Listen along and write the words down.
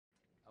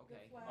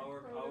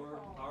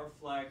Our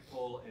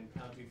flagpole and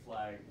county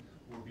flag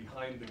were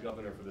behind the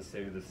governor for the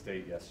State of the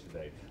State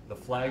yesterday. The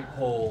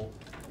flagpole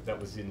that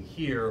was in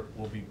here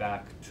will be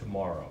back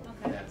tomorrow.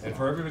 Okay. And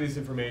for everybody's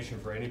information,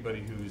 for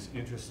anybody who's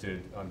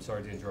interested, I'm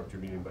sorry to interrupt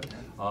your meeting, but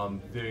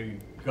the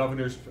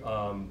governor's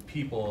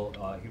people,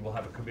 he will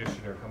have a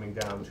commissioner coming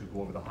down to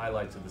go over the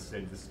highlights of the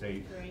State of the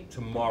State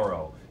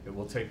tomorrow. It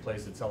will take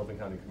place at Sullivan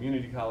County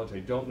Community College. I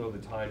don't know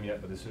the time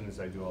yet, but as soon as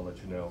I do, I'll let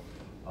you know.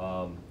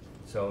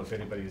 So if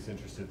anybody is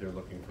interested, they're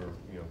looking for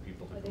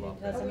people to come up.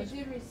 Oh, we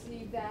did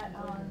receive that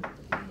on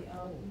the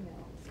email.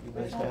 You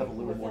guys have a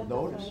little more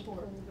notice.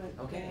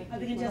 Okay. I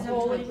think it just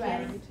whole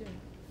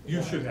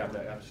You should have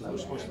that, absolutely.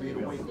 We're supposed to be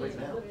in a week right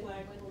now.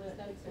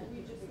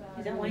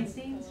 Is that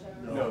Weinstein's?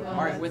 No.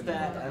 All right, with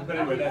that. But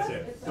anyway, that's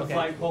it. The Okay.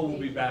 flagpole will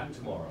be back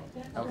tomorrow.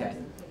 Okay.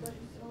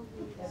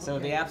 So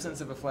in the absence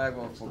of a flag,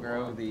 we'll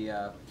forego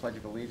the Pledge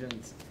of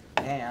Allegiance,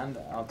 and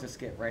I'll just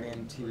get right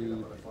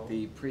into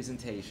the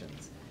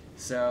presentations.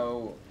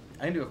 So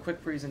I'm going to do a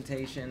quick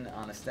presentation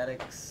on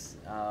aesthetics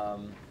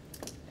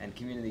and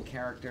community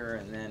character,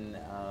 and then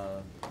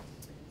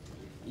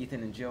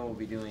Ethan and Jill will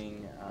be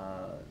doing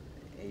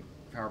a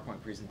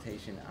PowerPoint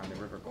presentation on the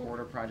River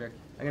Corridor project.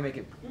 I'm going to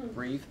make it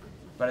brief,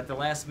 but at the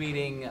last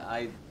meeting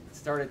I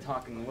started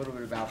talking a little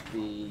bit about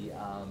the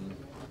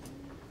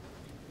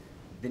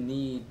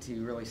need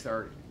to really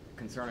start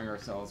concerning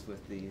ourselves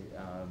with the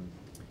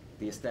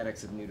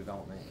aesthetics of new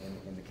development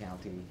in the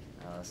county,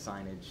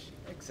 signage,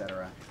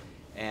 etc.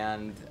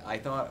 And I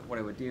thought what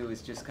I would do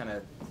is just kind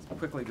of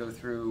quickly go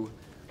through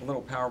a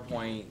little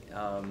PowerPoint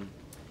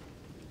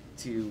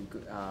to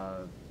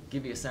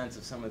give you a sense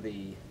of some of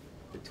the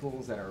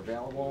tools that are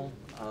available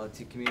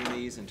to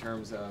communities in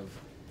terms of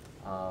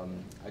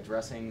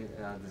addressing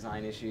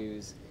design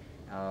issues,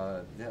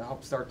 to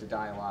help start the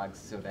dialogue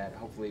so that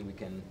hopefully we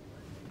can,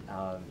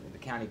 the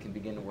county can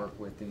begin to work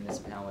with the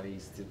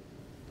municipalities to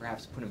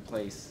perhaps put in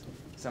place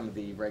some of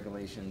the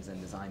regulations and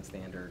design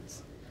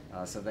standards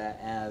so that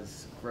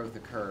as growth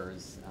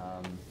occurs,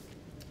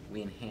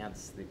 we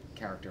enhance the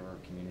character of our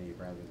community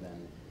rather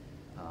than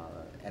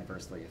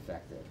adversely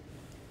affect it.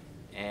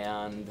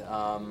 And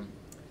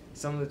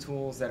some of the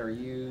tools that are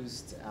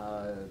used,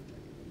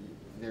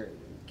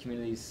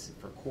 communities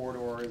for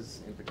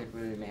corridors in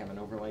particular, they may have an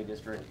overlay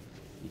district.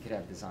 You could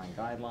have design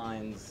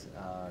guidelines,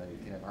 you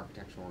could have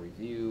architectural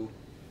review.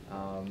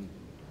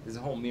 There's a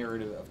whole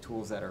myriad of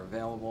tools that are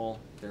available.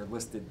 They're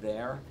listed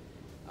there.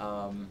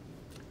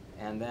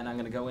 And then I'm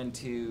going to go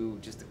into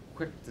just a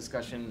quick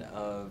discussion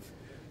of,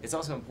 it's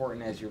also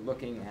important as you're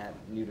looking at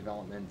new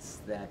developments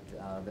that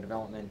the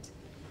development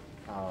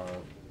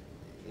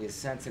is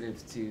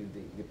sensitive to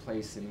the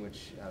place in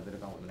which the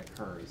development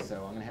occurs.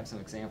 So I'm going to have some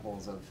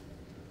examples of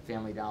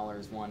Family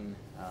Dollar's one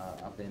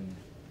up in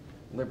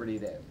Liberty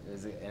that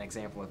is an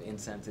example of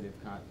insensitive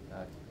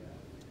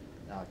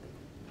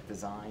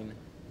design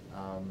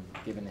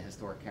given the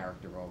historic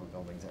character of all the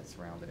buildings that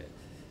surrounded it.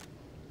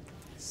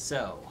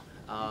 So,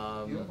 do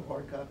you have a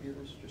hard copy of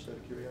this, just out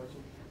of curiosity?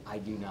 I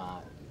do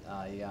not.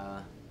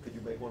 Could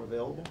you make one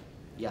available?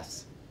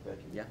 Yes. Thank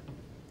you. Yeah,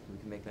 we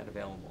can make that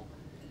available.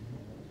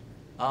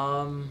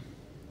 I'm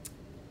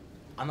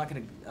not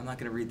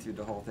gonna read through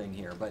the whole thing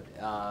here, but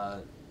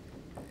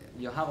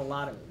you'll have a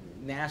lot of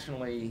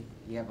nationally.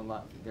 There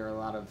are a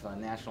lot of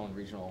national and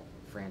regional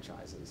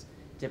franchises.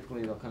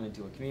 Typically, they'll come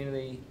into a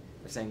community.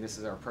 They're saying this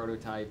is our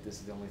prototype. This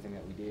is the only thing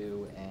that we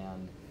do,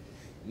 and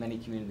many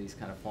communities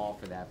kind of fall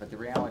for that. But the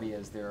reality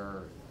is there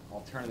are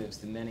alternatives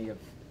to many of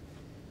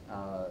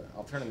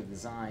alternative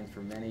designs for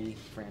many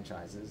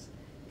franchises.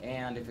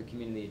 And if a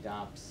community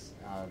adopts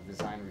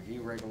design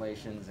review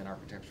regulations and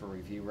architectural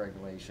review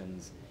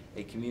regulations,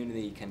 a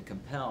community can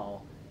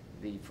compel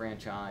the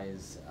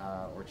franchise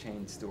or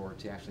chain store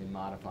to actually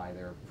modify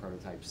their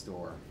prototype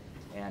store.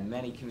 And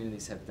many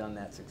communities have done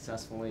that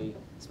successfully,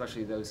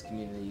 especially those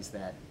communities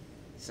that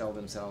sell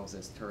themselves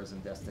as tourism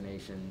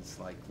destinations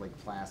like Lake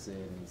Placid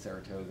and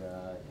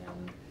Saratoga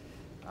and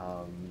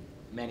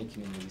many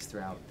communities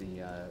throughout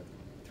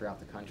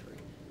the country.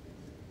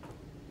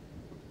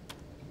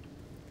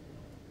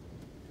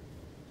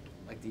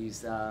 Like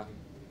these, I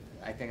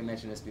think I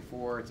mentioned this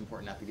before, it's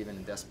important not to give in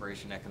to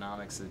desperation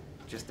economics, so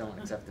just don't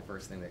accept the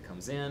first thing that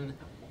comes in.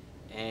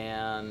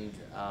 And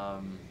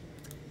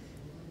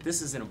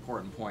this is an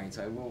important point,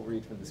 so I will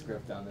read from the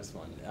script on this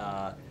one.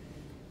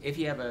 If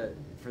you have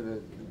for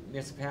the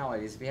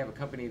municipalities, if you have a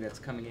company that's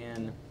coming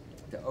in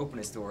to open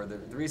a store, the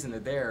reason they're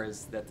there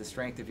is that the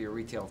strength of your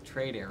retail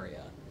trade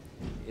area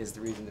is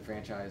the reason the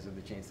franchise or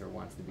the chain store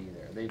wants to be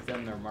there. They've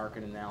done their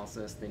market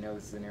analysis, they know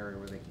this is an area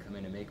where they can come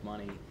in and make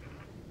money.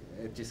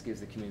 It just gives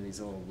the communities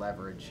a little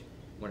leverage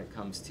when it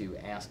comes to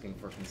asking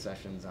for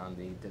concessions on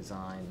the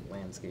design,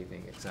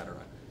 landscaping, etc.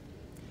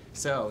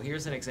 So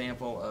here's an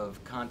example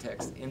of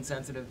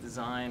context-insensitive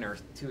design, or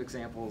two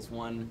examples.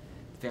 One,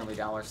 Family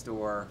Dollar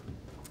store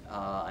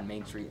on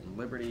Main Street in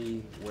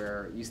Liberty,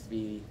 where it used to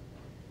be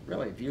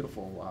really a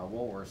beautiful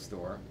Woolworth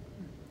store.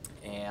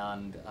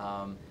 And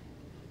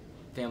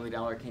Family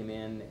Dollar came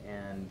in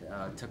and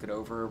took it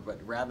over,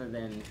 but rather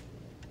than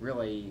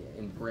really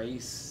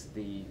embrace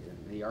the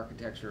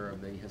architecture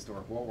of the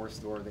historic Woolworth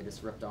store. They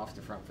just ripped off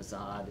the front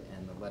facade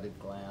and the leaded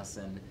glass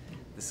and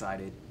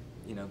decided,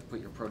 you know, to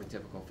put your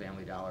prototypical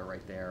Family Dollar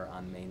right there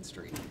on Main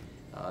Street.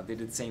 They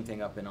did the same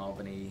thing up in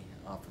Albany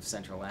off of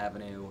Central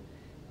Avenue.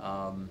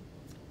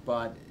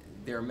 But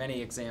there are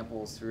many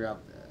examples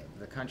throughout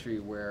the country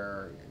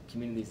where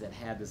communities that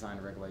had design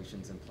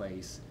regulations in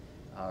place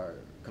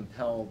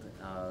compelled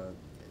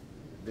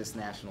this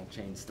national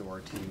chain store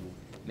to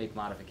make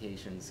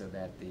modifications so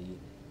that the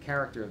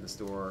character of the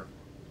store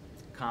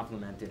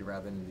complemented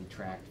rather than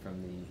detract from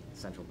the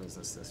central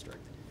business district.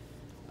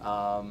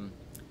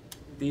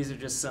 These are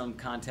just some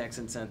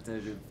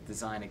context-insensitive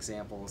design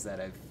examples that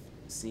I've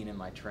seen in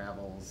my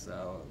travels.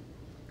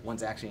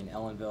 One's actually in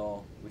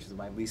Ellenville, which is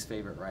my least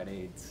favorite Rite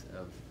Aids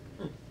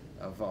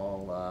of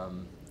all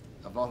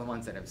the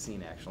ones that I've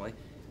seen, actually.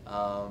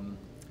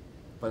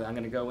 But I'm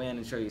going to go in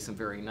and show you some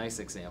very nice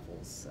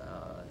examples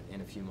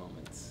in a few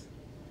moments.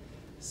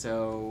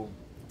 So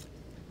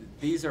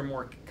these are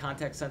more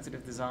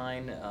context-sensitive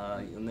design.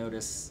 You'll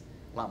notice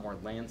a lot more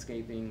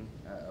landscaping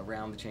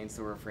around the chain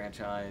store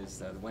franchise.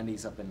 The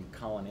Wendy's up in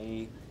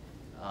Colony.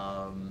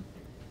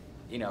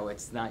 You know,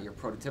 it's not your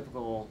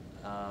prototypical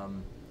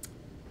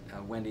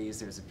Wendy's.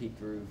 There's a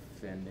peaked roof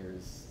and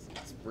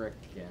it's brick,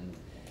 and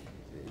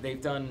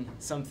they've done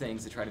some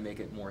things to try to make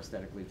it more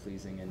aesthetically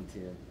pleasing and to,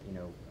 you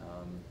know,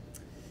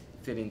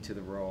 fit into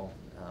the rural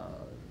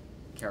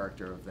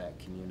character of that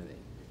community.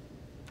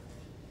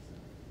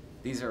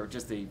 These are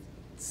just a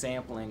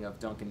sampling of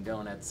Dunkin'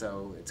 Donuts,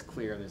 so it's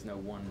clear there's no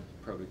one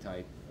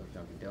prototype of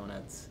Dunkin'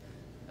 Donuts.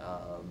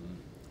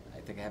 I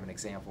think I have an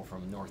example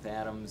from North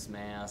Adams,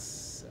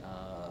 Mass,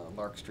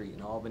 Lark Street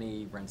in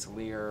Albany,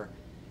 Rensselaer,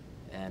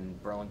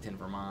 and Burlington,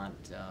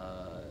 Vermont,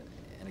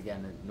 and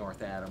again at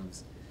North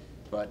Adams.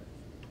 But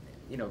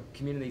you know,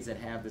 communities that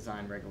have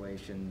design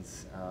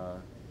regulations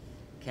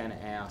can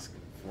ask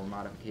for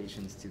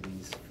modifications to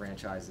these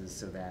franchises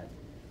so that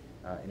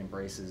it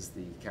embraces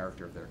the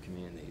character of their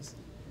communities.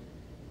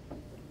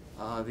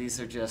 These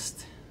are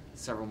just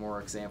several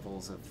more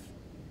examples of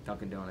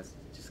Dunkin' Donuts,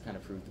 just kind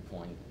of prove the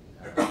point.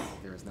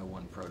 There is no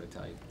one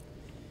prototype.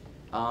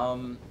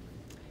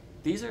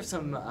 These are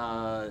some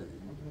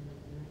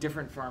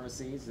different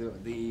pharmacies.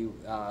 The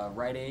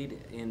Rite Aid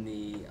in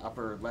the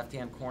upper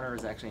left-hand corner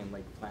is actually in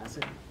Lake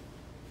Placid.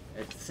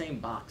 It's the same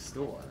box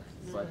store,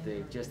 but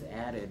they've just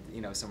added,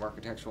 you know, some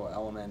architectural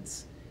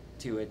elements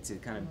to it to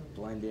kind of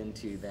blend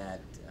into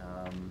that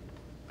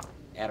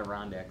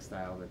Adirondack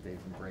style that they've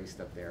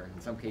embraced up there,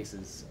 in some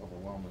cases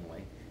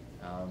overwhelmingly.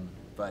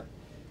 But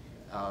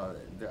I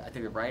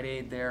think the Rite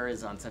Aid there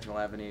is on Central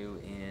Avenue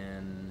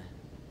in,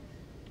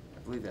 I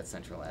believe that's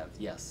Central Ave,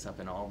 yes,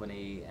 up in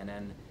Albany, and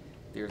then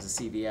there's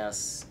a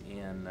CVS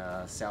in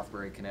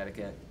Southbury,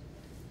 Connecticut.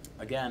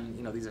 Again,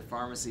 you know, these are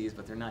pharmacies,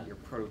 but they're not your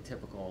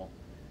prototypical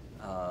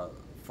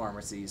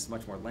pharmacies.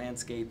 Much more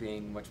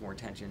landscaping, much more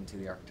attention to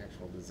the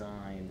architectural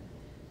design,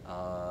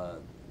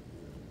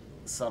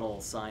 subtle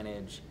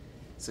signage.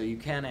 So you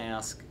can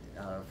ask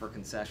for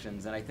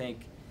concessions, and I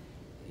think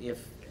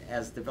if,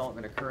 as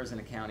development occurs in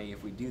a county,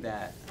 if we do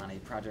that on a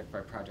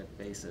project-by-project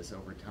basis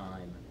over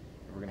time,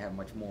 we're going to have a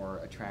much more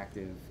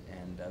attractive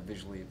and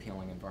visually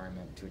appealing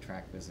environment to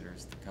attract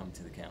visitors to come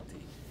to the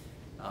county.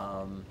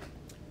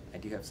 I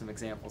do have some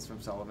examples from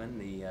Sullivan,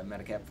 the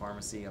Medicap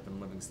Pharmacy up in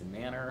Livingston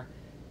Manor.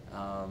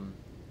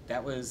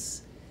 That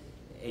was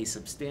a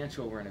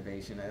substantial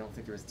renovation. I don't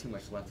think there was too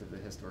much left of the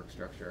historic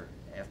structure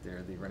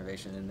after the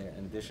renovation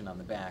in addition on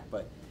the back,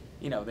 but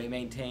you know, they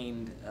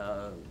maintained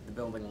the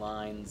building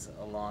lines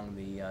along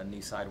the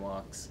new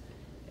sidewalks,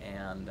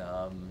 and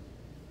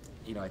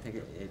you know, I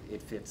think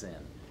it fits in.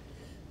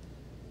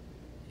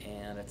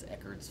 And it's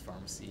Eckert's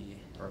Pharmacy,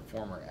 or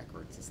former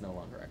Eckert's. It's no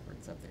longer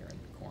Eckert's up there in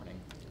Corning.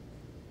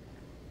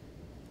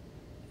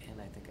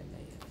 And I think I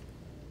may have.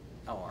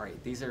 Oh, all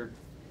right. These are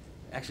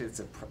actually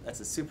that's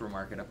a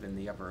supermarket up in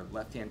the upper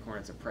left-hand corner.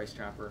 It's a Price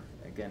Chopper.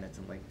 Again, it's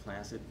in Lake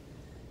Placid.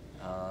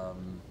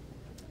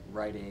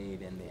 Rite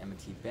Aid and the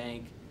M&T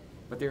Bank,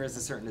 but there is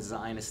a certain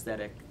design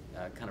aesthetic,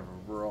 kind of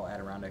a rural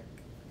Adirondack,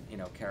 you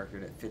know, character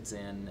that fits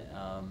in,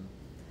 and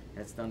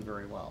it's done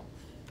very well.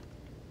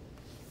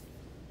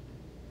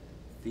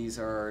 These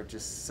are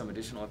just some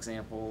additional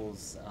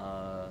examples.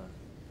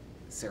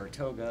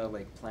 Saratoga,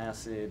 Lake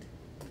Placid.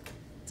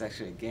 It's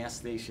actually a gas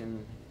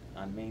station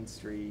on Main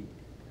Street,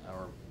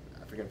 or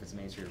I forget if it's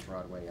Main Street or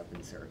Broadway up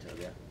in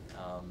Saratoga.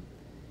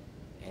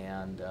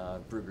 And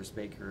Brugger's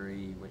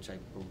Bakery, which I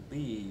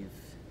believe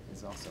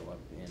is also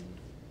up in,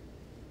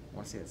 I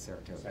want to say it's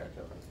Saratoga.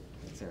 Saratoga.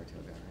 It's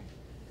Saratoga,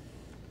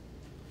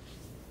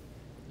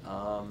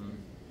 right?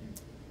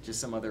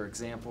 Just some other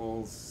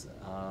examples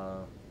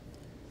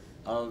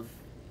of,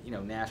 you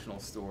know, national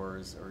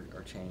stores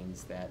or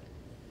chains that,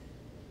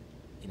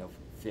 you know,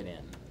 fit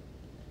in.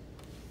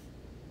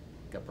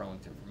 Got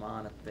Burlington,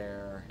 Vermont up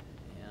there,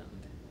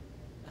 and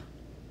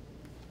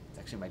it's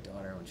actually my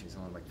daughter when she was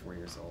only like 4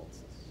 years old.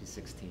 So she's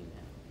 16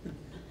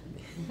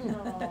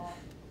 now.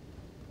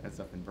 That's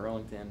up in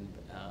Burlington.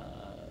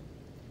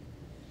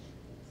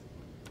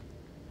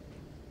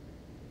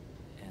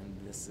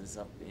 this is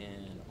up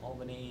in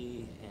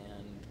Albany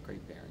and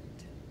Great Barrington.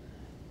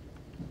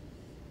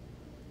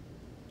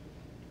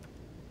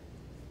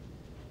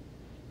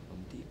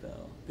 Home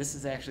Depot. This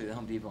is actually the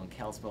Home Depot in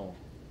Kalispell,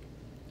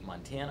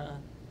 Montana,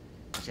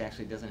 which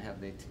actually doesn't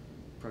have the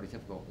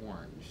prototypical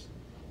orange.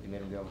 They made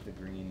them go with the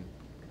green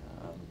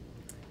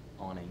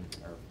awning,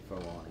 or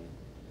faux awning.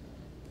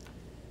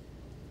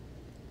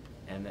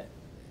 And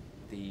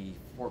the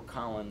Fort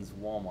Collins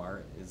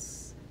Walmart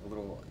is a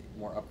little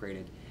more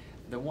upgraded.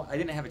 I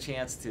didn't have a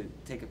chance to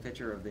take a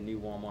picture of the new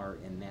Walmart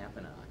in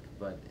Napanock,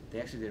 but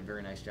they actually did a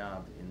very nice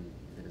job in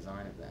the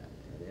design of that.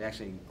 It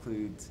actually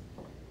includes,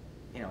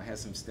 you know, has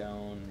some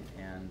stone,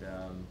 and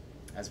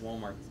as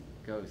Walmart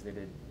goes, they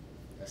did,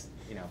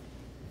 you know,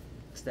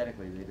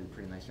 aesthetically they did a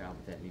pretty nice job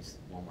with that new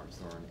Walmart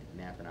store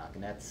in Napanock,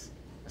 and that's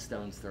a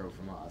stone's throw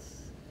from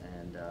us.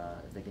 And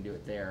if they can do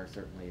it there,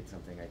 certainly it's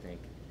something I think,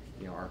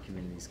 you know, our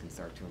communities can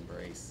start to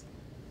embrace.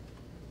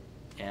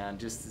 And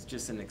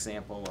just an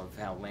example of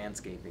how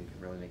landscaping can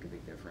really make a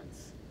big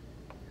difference.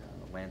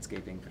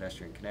 Landscaping,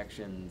 pedestrian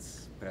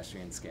connections,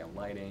 pedestrian scale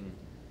lighting.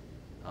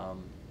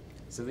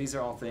 So these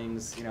are all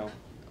things, you know,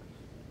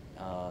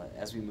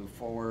 as we move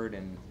forward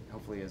and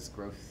hopefully as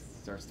growth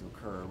starts to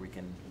occur, we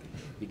can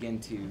begin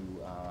to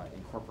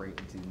incorporate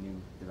into new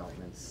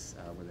developments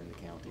within the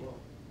county.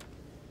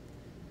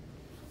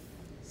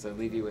 So I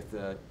leave you with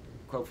the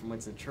quote from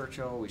Winston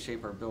Churchill: "We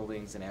shape our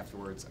buildings, and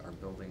afterwards our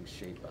buildings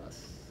shape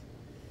us."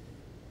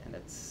 And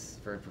it's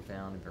very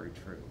profound and very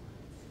true.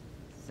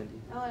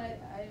 Cindy? Oh,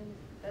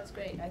 that's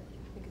great. I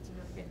think it's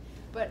really good.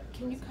 But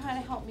can you kind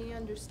of help me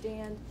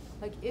understand,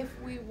 like, if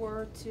we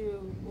were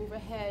to move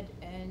ahead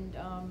and,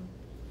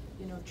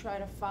 you know, try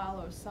to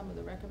follow some of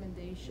the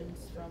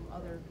recommendations from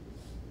other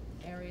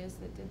areas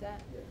that did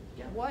that?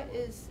 Yeah. What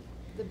is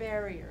the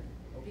barrier?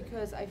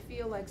 Because I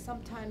feel like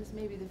sometimes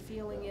maybe the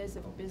feeling is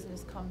if a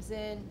business comes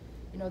in,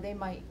 you know, they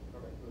might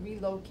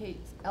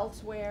relocate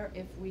elsewhere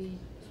if we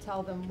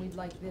tell them we'd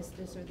like this,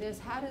 this, or this.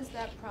 How does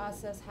that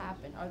process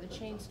happen? Are the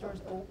chain stores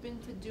open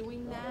to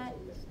doing that?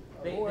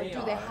 Or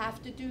do they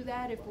have to do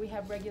that if we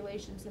have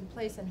regulations in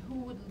place? And who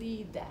would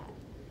lead that?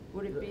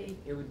 Would it be?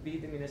 It would be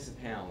the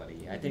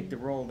municipality. I think the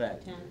role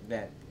that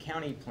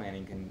county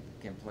planning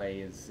can play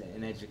is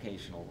an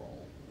educational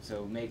role.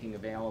 So making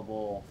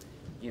available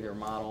either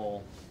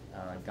model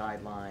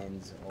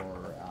guidelines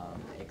or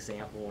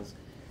examples.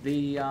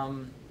 The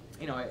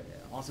you know, I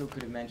also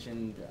could have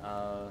mentioned,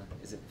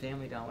 is it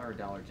Family Dollar or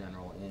Dollar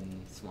General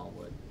in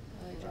Smallwood?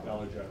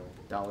 Dollar General.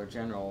 Dollar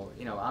General,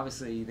 you know,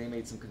 obviously they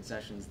made some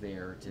concessions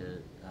there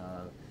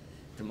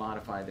to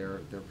modify their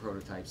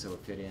prototype so it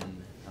fit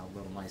in a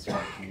little nicer in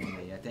the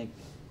community. I think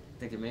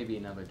there may be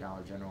another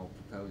Dollar General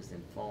proposed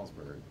in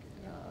Fallsburg.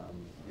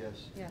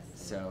 Yes. Yes.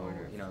 So,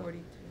 you know,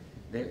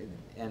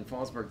 and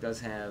Fallsburg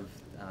does have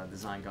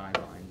design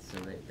guidelines, so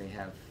they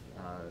have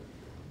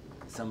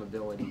some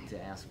ability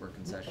to ask for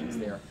concessions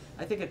there.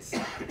 I think it's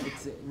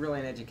really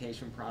an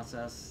education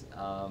process.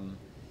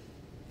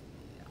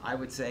 I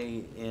would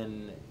say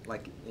in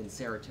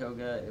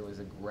Saratoga, it was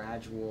a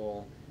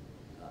gradual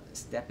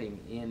stepping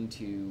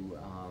into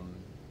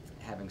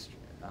having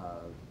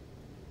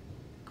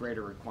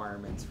greater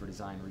requirements for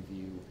design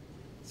review,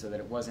 so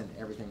that it wasn't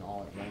everything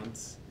all at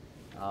once.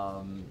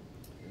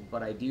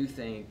 But I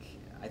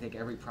think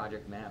every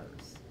project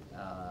matters,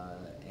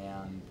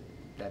 and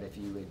that if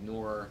you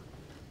ignore,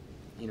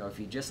 you know, if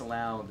you just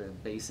allow the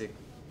basic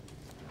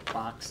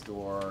box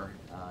store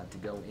to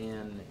go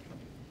in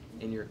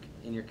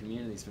your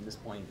communities from this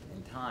point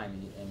in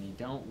time, and you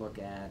don't look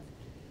at,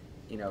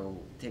 you know,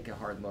 take a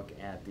hard look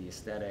at the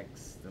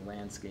aesthetics, the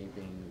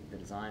landscaping, the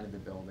design of the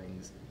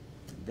buildings,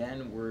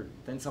 then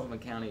Sullivan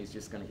County is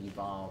just going to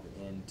evolve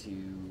into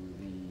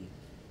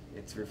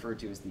it's referred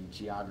to as the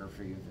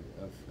geography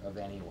of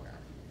anywhere.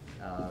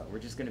 We're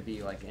just going to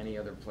be like any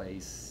other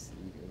place.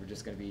 We're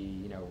just going to be,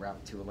 you know,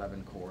 Route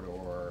 211 corridor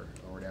or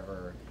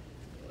whatever.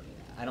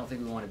 I don't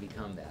think we want to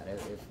become that.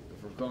 If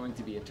we're going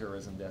to be a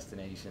tourism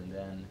destination,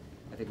 then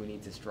I think we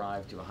need to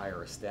strive to a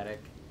higher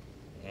aesthetic.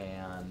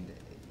 And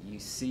you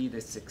see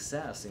the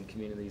success in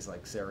communities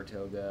like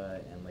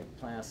Saratoga and Lake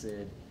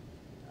Placid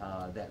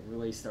that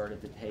really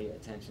started to pay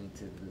attention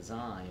to the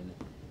design.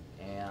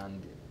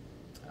 And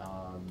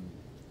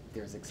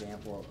there's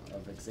example.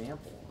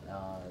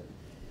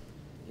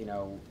 You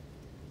know,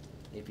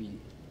 if you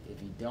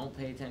don't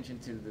pay attention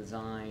to the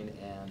design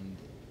and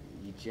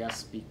you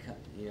just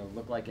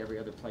look like every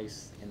other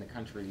place in the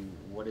country,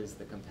 what is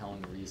the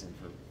compelling reason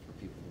for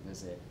people to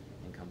visit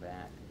and come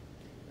back?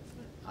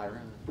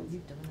 Ira?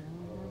 You've done that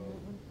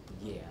one?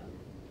 Yeah.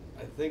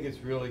 I think it's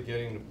really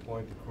getting the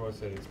point across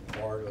that it's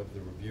part of the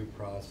review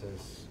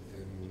process.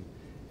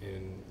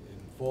 In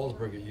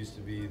Fallsburg, it used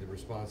to be the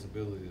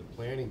responsibility of the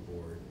planning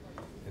board,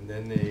 and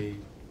then they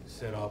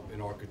set up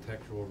an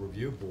architectural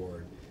review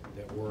board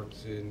that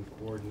works in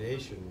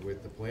coordination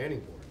with the planning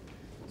board.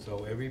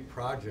 So every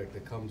project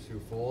that comes through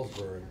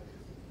Fallsburg,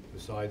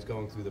 besides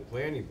going through the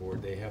planning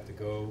board, they have to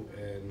go,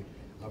 and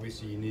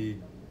obviously you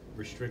need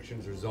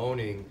restrictions or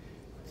zoning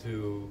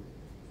to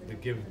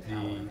give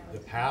the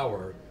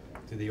power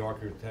to the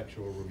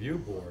Architectural Review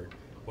Board,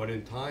 but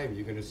in time,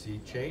 you're gonna see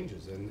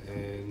changes,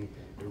 and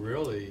it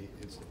really,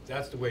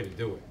 that's the way to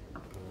do it,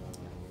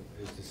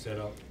 is to set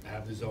up,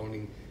 have the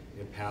zoning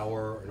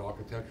empower an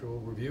Architectural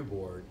Review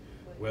Board,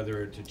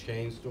 whether it's a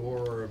chain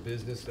store or a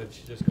business that's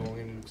just going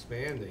and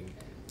expanding,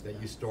 that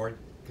you start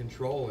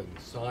controlling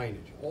signage,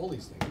 all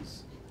these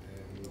things,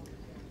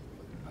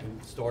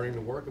 and starting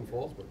to work in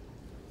Fallsburg.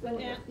 So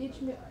But,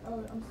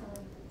 I'm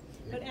sorry.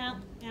 But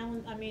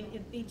Alan, I mean,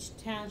 if each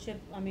township,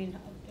 I mean,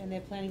 and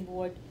their planning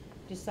board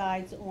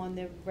decides on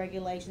the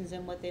regulations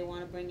and what they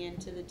wanna bring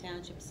into the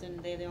townships, and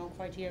they have their own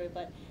criteria,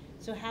 but,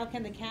 so how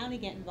can the county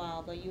get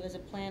involved? Are you, as a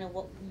planner,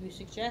 what are you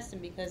suggesting?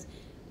 Because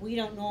we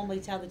don't normally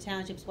tell the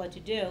townships what to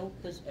do,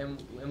 because,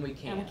 And we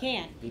can't. And we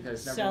can't.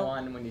 Because So- number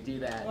one, when you do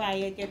that.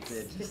 right, it gets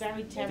it's-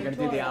 very You're territorial.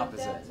 gonna do the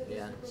opposite,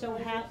 yeah. So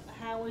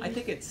how would you? I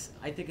think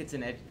it's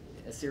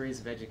a series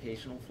of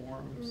educational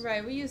forums.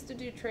 Right, we used to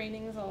do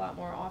trainings a lot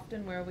more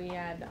often where we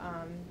had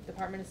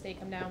Department of State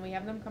come down, we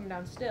have them come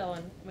down still,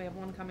 and we have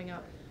one coming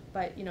up.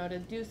 But, you know, to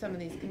do some of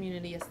these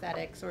community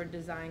aesthetics or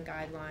design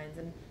guidelines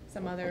and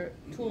some other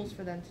tools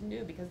for them to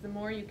do, because the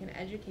more you can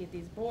educate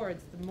these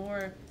boards, the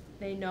more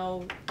they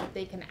know that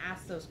they can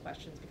ask those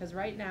questions. Because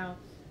right now,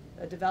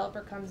 a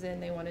developer comes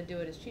in, they wanna do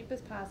it as cheap as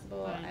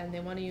possible, Right. and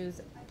they wanna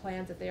use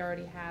plans that they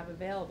already have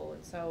available.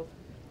 And so,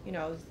 you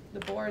know,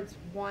 the boards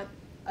want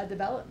a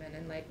development,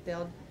 and like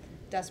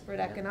desperate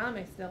Yeah.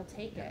 economics, they'll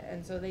take it.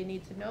 And so they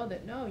need to know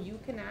that, no, you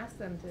can ask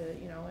them to,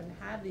 you know, and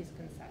have these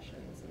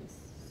concessions. And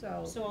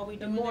So are we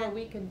the doing more that?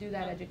 we can do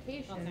that Oh,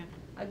 education, okay.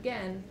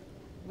 again,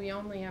 we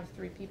only have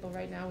 3 people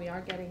right now, we are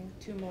getting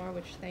 2 more,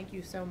 which thank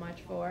you so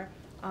much for.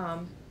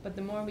 But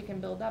the more we can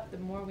build up, the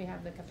more we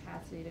have the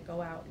capacity to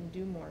go out and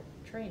do more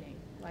training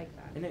like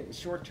that. And in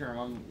short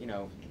term,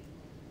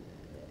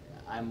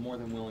 I'm more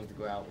than willing to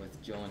go out with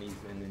Jill and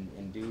Ethan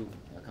and do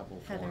a couple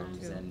of Heather, forums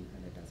too.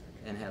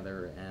 and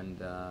Heather, and,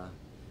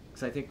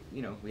 cause I think,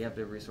 you know, we have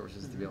the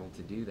resources to be able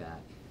to do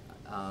that.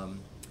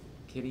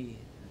 Kitty?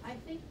 I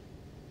think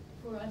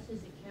for us as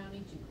a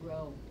county to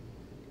grow,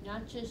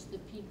 not just the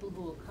people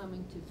who are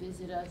coming to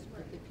visit us,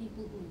 but the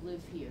people who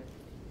live here.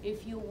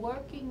 If you're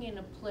working in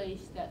a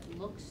place that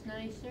looks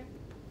nicer,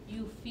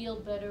 you feel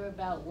better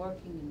about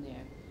working in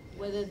there.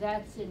 Whether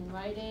that's in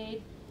Rite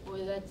Aid, or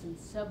that's in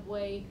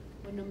Subway,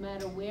 or no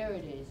matter where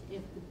it is.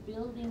 If the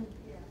building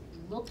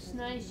looks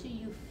nicer,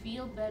 you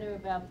feel better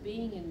about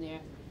being in there.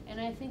 And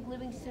I think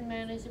Livingston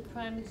Manor is a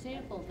prime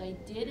example. They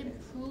did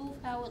improve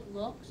how it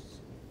looks.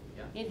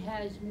 It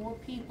has more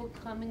people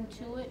coming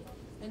to it,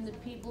 and the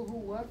people who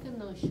work in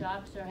those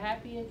shops are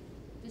happy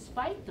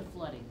despite the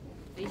flooding.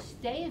 They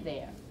stay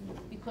there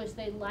because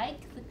they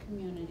like the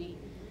community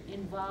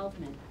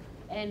involvement.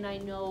 And I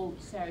know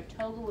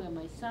Saratoga, where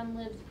my son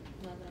lives,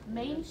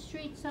 Main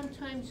Street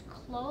sometimes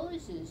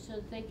closes so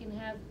that they can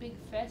have big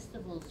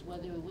festivals,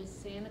 whether it was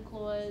Santa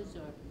Claus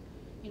or,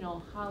 you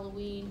know,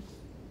 Halloween.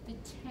 The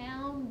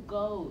town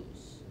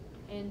goes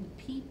and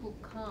the people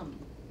come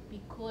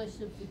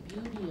because of the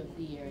beauty of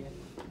the area.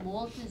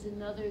 Malta is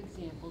another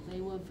example. They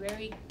were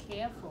very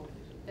careful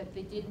that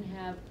they didn't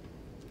have,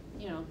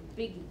 you know,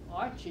 big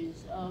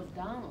arches of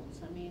Donald's.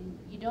 I mean,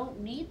 you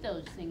don't need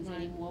those things Right.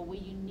 anymore, where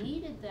you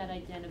needed that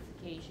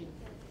identification,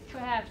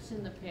 perhaps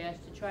in the past,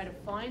 to try to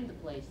find the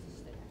place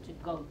to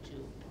go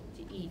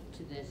to eat,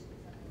 to this.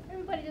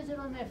 Everybody does it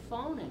on their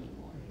phone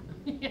anymore.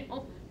 You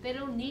know, they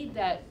don't need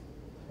that,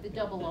 the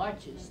double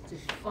arches to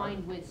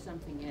find where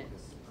something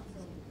is.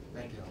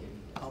 Thank you, Kitty.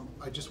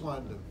 I just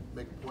wanted to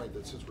make a point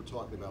that since we're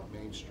talking about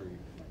Main Street,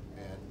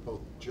 and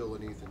both Jill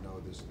and Ethan know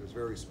there's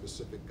very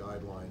specific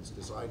guidelines,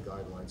 design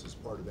guidelines as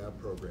part of that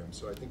program.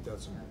 So I think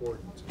that's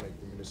important to make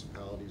the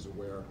municipalities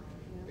aware,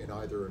 in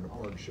either in a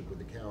partnership with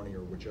the county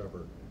or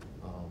whichever,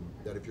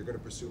 that if you're gonna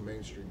pursue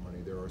Main Street money,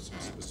 there are some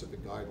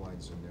specific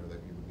guidelines in there that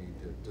you would need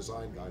to,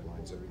 design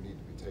guidelines that would need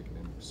to be taken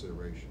into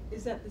consideration.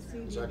 Is that the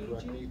CDBG? Is that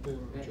correct,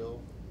 Ethan, Yeah.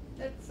 Jill?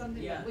 That's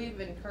something Yeah. that we've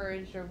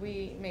encouraged, or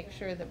we make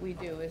sure that we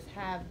do, is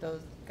have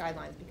those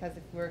guidelines, because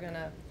if we're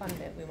gonna fund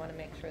it, we wanna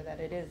make sure that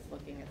it is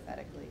looking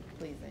aesthetically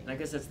pleasing. And I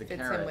guess that's the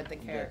Fits in carrot with the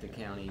that character. the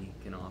county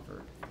can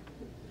offer.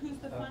 Who's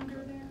the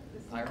funder there?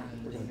 The Ira?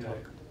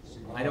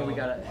 CDBG? I know we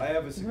gotta. I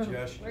have a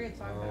suggestion. We're gonna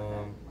talk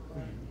about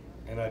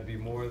And I'd be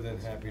more than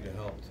happy to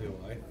help too.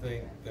 I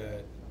think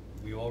that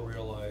we all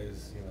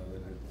realize, you know,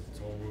 that it's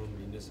all room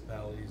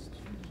municipalities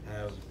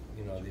have,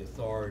 you know, the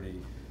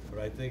authority. But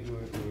I think it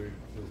would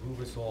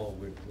behoove us all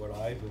with what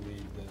I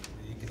believe that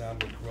the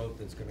economic growth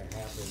that's gonna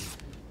happen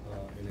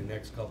in the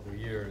next couple of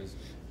years,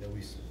 that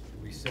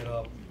we set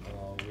up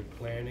with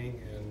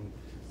planning and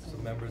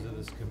some members of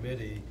this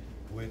committee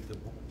with the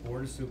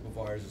Board of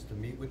Supervisors to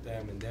meet with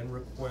them, and then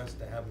request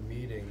to have a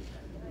meeting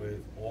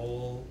with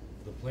all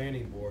the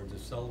planning boards of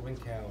Sullivan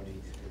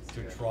County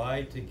to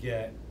try to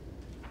get,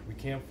 we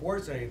can't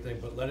force anything,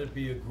 but let it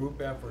be a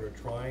group effort of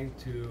trying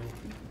to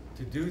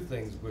do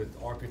things with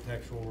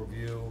architectural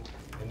review,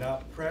 and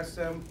not press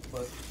them,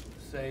 but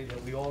say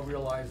that we all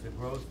realize the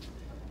growth,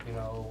 you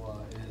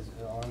know, is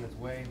on its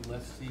way.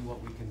 Let's see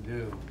what we can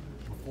do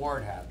before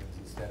it happens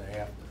instead of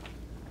after.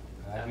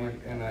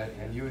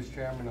 And you as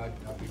chairman, I'd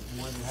be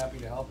more than happy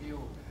to help you.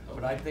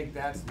 But I think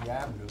that's the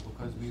avenue,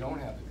 because we don't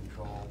have the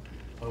control.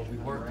 But we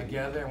work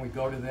together and we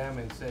go to them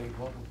and say,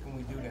 what can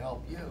we do to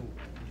help you?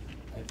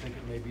 I think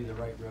it may be the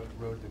right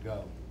road to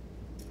go.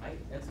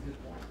 That's a good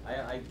point.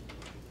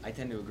 I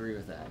tend to agree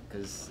with that,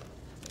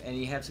 and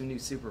you have some new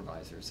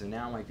supervisors, so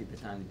now might be the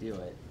time to do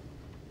it,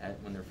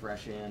 when they're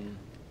fresh in,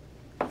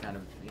 kind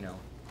of,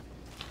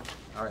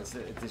 all right, so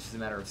it's just a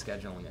matter of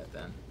scheduling it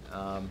then.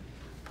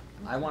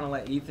 I want to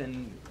let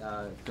Ethan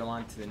go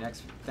on to the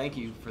next. Thank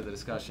you for the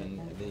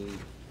discussion.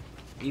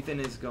 Ethan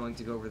is going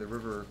to go over the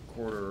River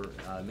Corridor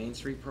Main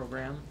Street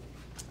program,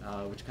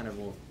 which kind of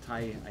will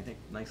tie, I think,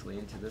 nicely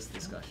into this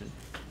discussion.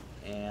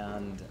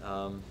 And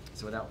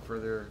so without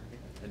further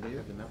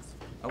ado.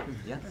 Oh,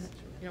 yes.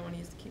 You don't wanna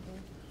use the keyboard?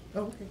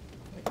 Oh, okay.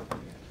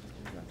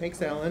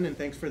 Thanks, Alan, and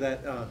thanks for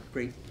that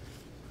great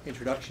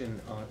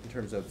introduction in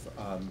terms of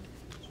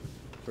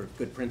sort of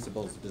good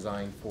principles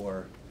designed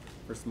for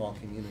small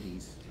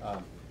communities.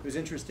 It was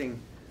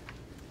interesting.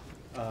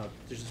 There's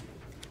just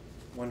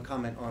one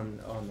comment on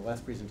the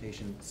last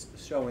presentation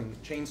showing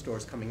chain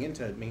stores coming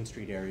into Main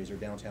Street areas or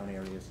downtown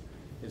areas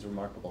is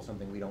remarkable,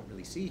 something we don't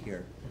really see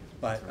here.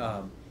 But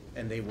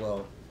and they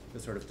will,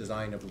 the sort of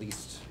design of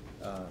least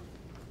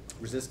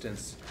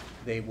resistance,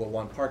 they will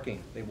want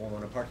parking. They will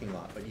want a parking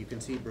lot. But you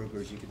can see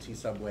Bruegger's, you can see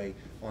Subway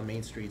on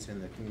main streets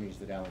in the communities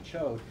that Alan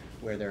showed,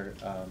 where they're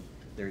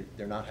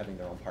not having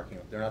their own parking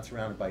lot. They're not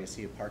surrounded by a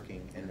sea of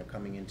parking, and they're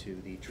coming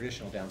into the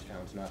traditional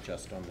downtowns, not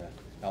just on the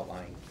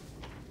outlying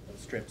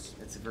strips.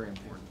 That's a very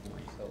important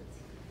point.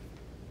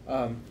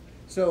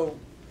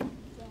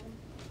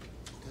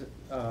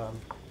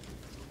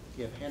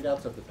 You have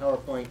handouts of the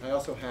PowerPoint. I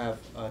also have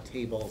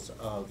tables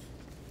of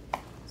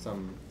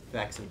some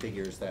facts and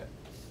figures that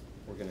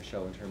we're going to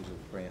show in terms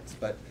of grants.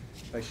 But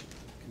if I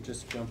can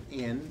just jump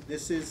in,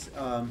 this is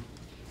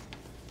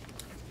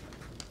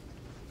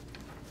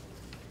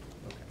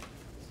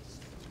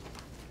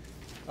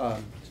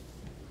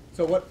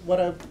so what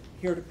I'm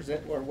here to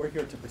present, or we're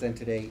here to present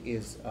today,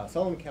 is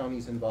Sullivan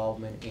County's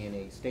involvement in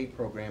a state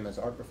program, as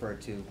Art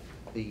referred to,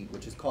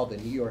 which is called the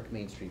New York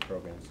Main Street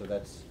Program. So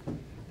that's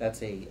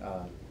the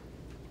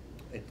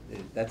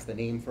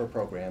name for a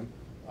program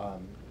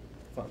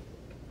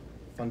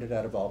funded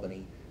out of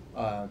Albany.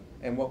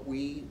 And what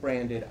we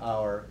branded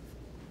our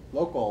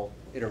local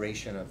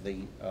iteration of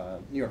the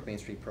New York Main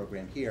Street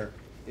Program here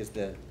is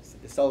the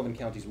Sullivan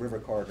County's River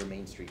Corridor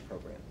Main Street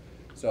Program.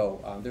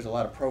 So there's a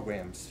lot of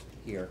programs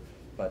here,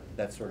 but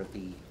that's sort of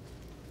the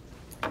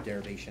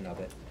derivation of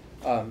it.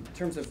 In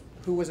terms of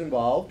who was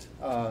involved,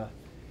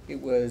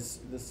 it was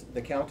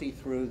the county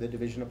through the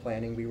Division of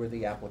Planning. We were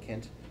the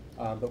applicant,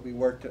 but we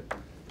worked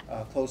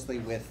closely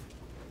with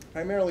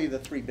primarily the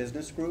three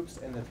business groups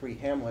and the three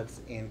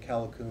hamlets in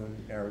Callicoon,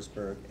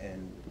 Narrowsburg,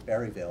 and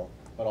Berryville,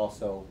 but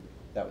also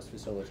that was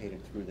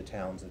facilitated through the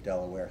towns of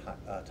Delaware,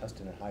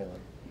 Tustin, and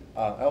Highland.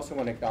 I also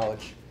want to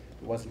acknowledge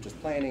it wasn't just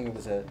planning,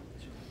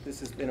 this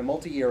has been a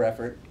multi-year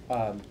effort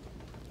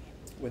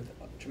with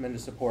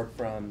tremendous support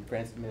from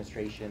Grants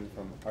Administration,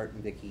 from Art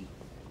and Vicky,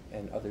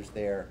 and others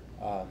there,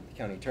 the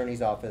County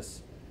Attorney's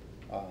Office,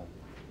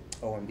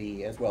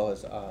 OMB, as well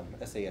as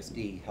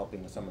SASD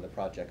helping with some of the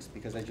projects.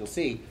 Because as you'll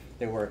see,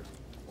 there were,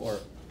 or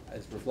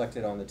as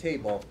reflected on the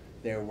table,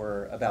 there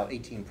were about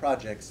 18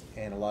 projects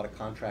and a lot of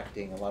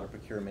contracting, a lot of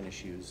procurement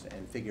issues,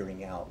 and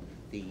figuring out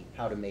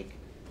how to make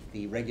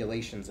the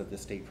regulations of the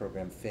state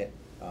program fit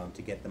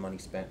to get the money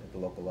spent at the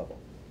local level.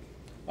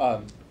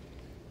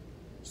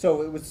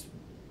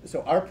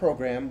 So our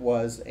program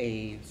was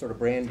a sort of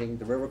branding.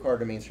 The River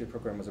Corridor Main Street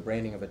Program was a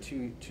branding of a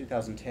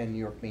 2010 New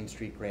York Main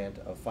Street grant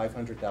of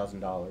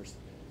 $500,000,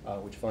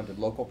 which funded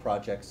local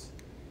projects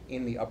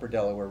in the Upper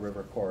Delaware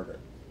River Corridor.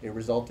 It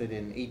resulted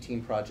in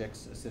 18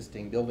 projects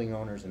assisting building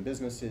owners and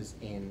businesses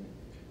in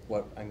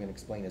what I'm going to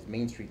explain as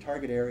Main Street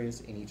target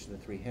areas in each of the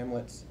three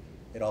hamlets.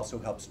 It also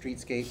helped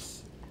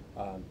streetscapes,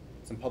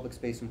 some public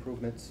space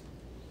improvements.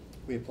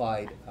 We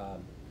applied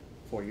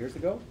 4 years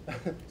ago,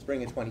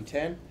 spring of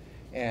 2010.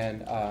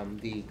 And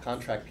the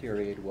contract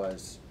period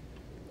was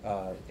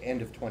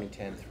end of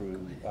 2010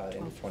 through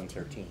end of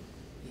 2013.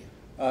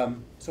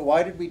 So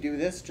why did we do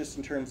this? Just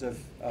in terms of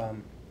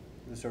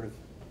the sort of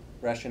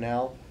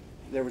rationale,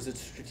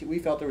 we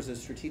felt there was a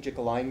strategic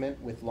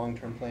alignment with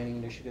long-term planning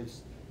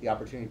initiatives, the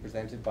opportunity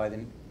presented by the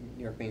New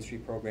York Main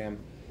Street Program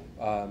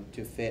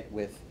to fit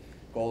with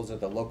goals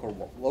of the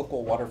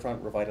local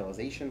waterfront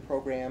revitalization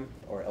program,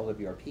 or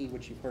LWRP,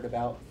 which you've heard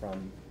about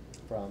from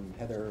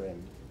Heather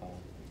and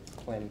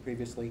planning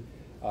previously,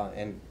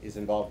 and is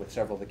involved with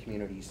several of the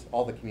communities,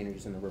 all the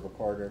communities in the River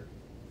Corridor.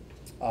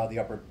 The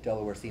Upper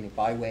Delaware Scenic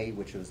Byway,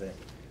 which was a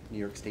New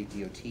York State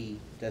DOT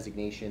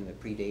designation that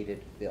predated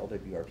the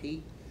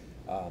LWRP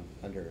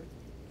under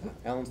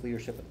Alan's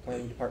leadership at the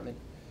Planning Department.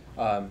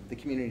 The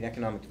Community and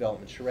Economic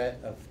Development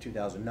Charrette of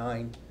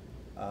 2009,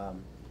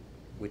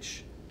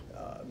 which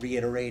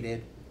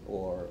reiterated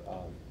or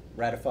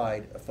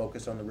ratified a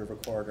focus on the River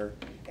Corridor,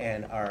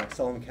 and our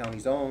Sullivan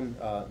County's own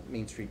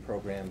Main Street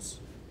programs,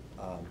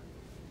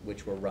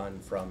 which were run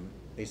from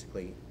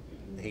basically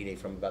the heyday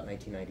from about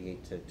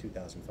 1998 to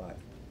 2005.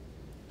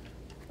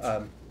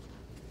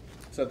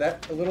 So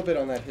that, a little bit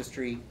on that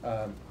history,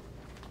 I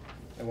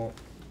won't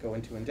go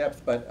into in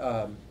depth, but,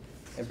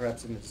 and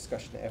perhaps in the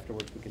discussion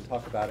afterwards we can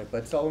talk about it,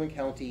 but Sullivan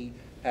County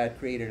had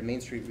created a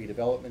Main Street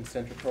Redevelopment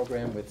Center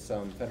program with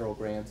some federal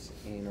grants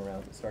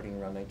starting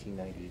around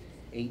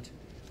 1998.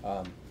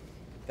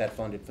 That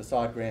funded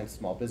facade grants,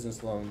 small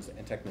business loans,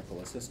 and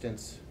technical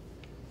assistance.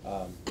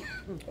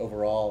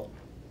 Overall,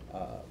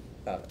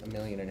 about $1.5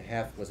 million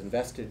was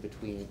invested,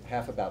 between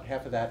about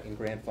half of that in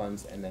grant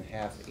funds and then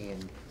half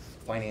in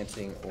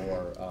financing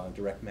or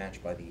direct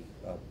match by the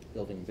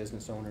building and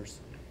business owners,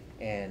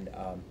 and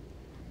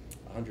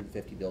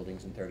 150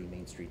 buildings and 30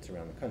 main streets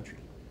around the country.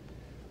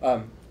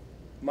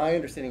 My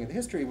understanding of the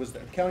history was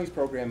that the county's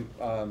program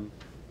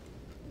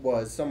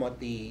was somewhat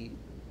the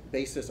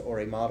basis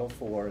or a model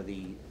for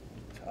the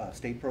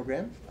state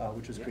program,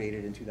 which was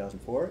created in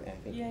 2004, and I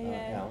think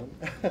Alan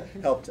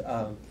helped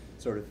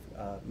sort of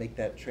make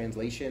that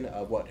translation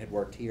of what had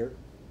worked here.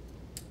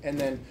 And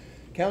then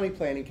county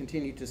planning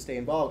continued to stay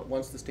involved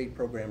once the state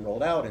program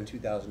rolled out in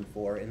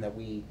 2004, in that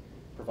we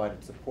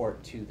provided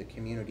support to the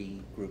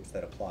community groups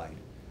that applied.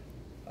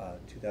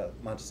 To the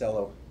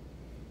Monticello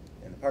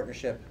and the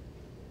partnership,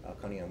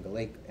 Conneaut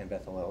Lake and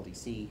Bethel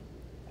LDC,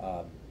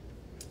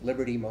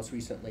 Liberty most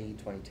recently,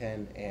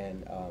 2010,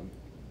 and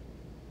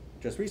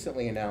just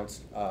recently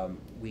announced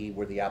we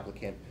were the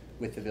applicant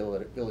with the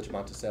Village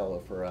Monticello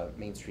for a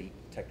Main Street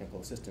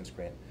Technical Assistance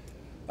Grant.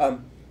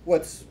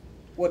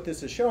 What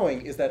this is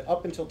showing is that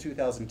up until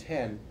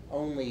 2010,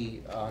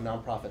 only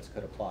nonprofits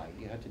could apply.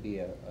 You had to be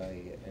an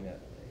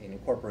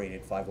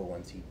incorporated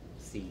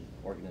 501c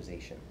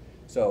organization.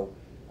 So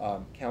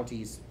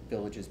counties,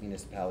 villages,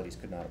 municipalities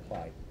could not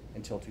apply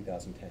until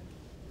 2010.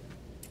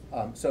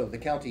 So the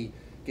county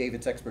gave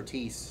its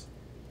expertise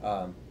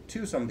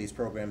to some of these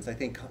programs. I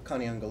think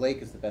Conneaut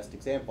Lake is the best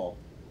example.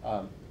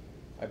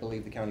 I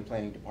believe the county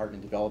planning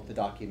department developed the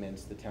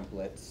documents, the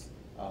templates,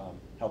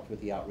 helped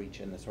with the outreach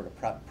and the sort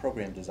of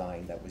program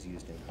design that was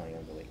used in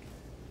Conneaut Lake,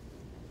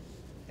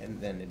 and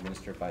then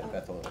administered by the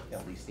Bethel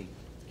LDC.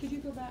 Could you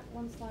go back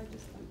one slide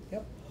just then?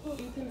 Yep.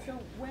 Ethan, so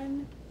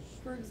when,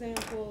 for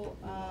example,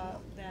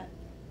 that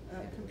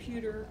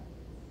computer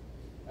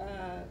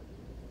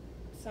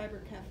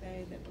cyber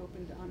cafe that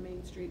opened on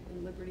Main Street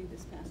in Liberty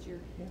this past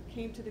year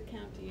came to the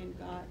county and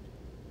got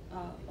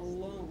a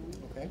loan,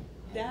 Okay.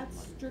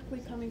 that's strictly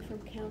coming from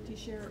county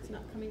share, it's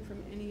not coming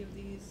from any of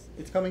these?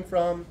 It's coming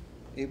from,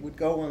 it would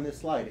go on this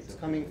slide, it's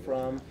coming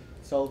from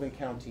Sullivan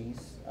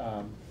County's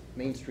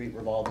Main Street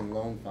Revolving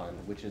Loan Fund,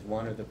 which is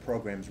one of the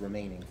programs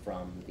remaining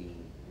from the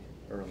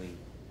early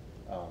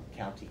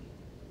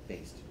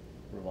county-based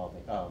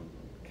revolving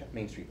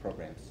Main Street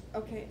programs.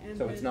 Okay, and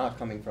So it's not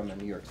coming from a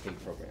New York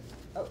State program.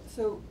 Oh,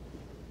 so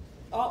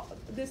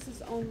this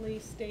is only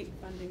state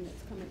funding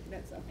that's coming,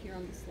 that's up here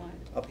on the slide?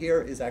 Up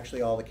here is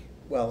actually all the,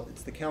 well,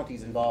 it's the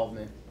county's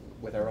involvement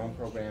with our own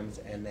programs,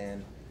 and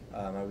then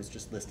I was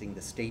just listing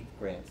the state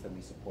grants that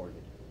we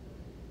supported.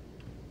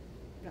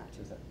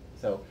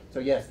 Gotcha. So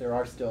yes, there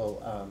are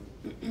still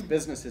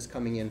businesses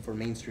coming in for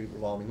Main Street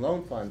revolving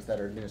loan funds that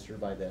are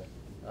administered by the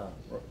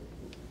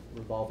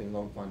revolving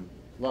loan fund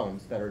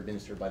loans that are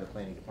administered by the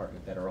planning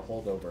department, that are a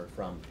holdover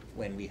from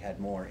when we had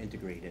more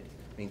integrated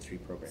Main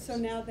Street programs. So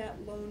now that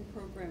loan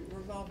program,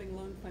 revolving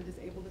loan fund, is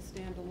able to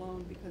stand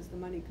alone because the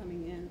money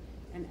coming in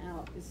and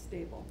out is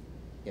stable?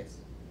 Yes,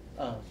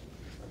 I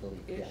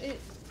believe, yeah.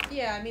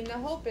 Yeah, I mean, the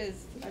hope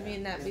is, I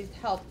mean, that we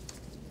help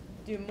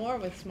do more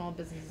with small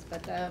businesses,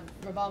 but the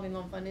revolving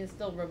loan fund is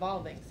still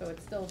revolving, so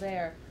it's still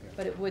there.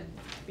 But it would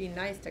be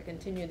nice to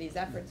continue these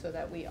efforts so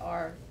that we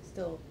are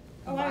still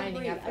Oh, I combining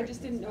agree, efforts. I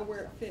just didn't know where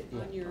it fit Yeah.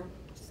 on your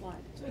slide.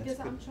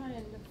 Because I'm trying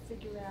to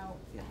figure out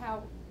Yeah.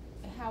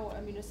 how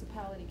a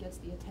municipality gets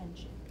the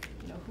attention,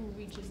 you know, who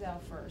reaches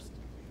out first.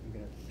 I'm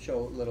going to show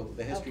a little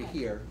the history Okay.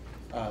 here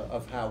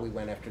of how we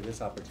went after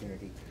this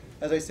opportunity.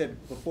 As I said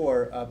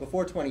before,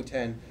 before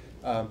 2010,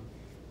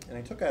 and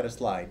I took out a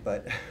slide,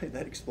 but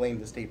that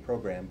explained the state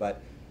program.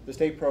 But the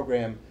state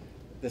program,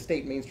 the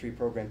state Main Street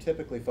program,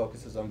 typically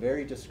focuses on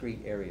very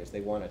discrete areas. They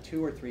want a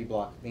 2 or 3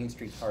 block Main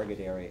Street target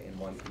area in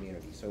one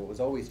community. So it was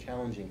always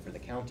challenging for the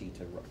county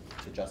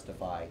to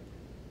justify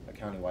a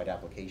countywide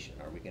application.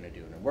 Are we going to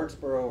do it in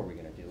Wilkesboro? Are we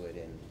going to do it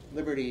in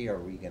Liberty? Are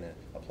we going to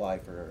apply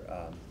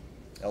for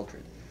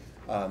Eldred?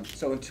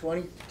 So in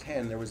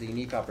 2010, there was a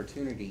unique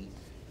opportunity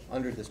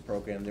under this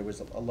program. There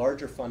was a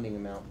larger funding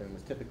amount than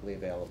was typically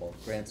available.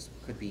 Grants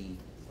could be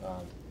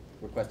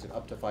requested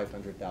up to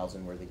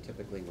 $500,000, where they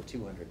typically were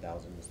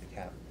 $200,000 was the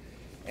cap.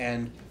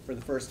 And for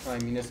the first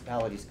time,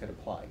 municipalities could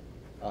apply.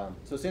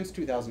 So since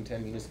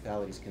 2010,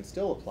 municipalities can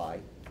still apply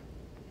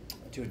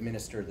to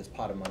administer this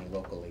pot of money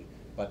locally,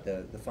 but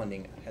the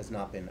funding has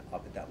not been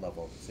up at that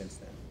level since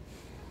then.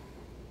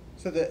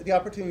 So the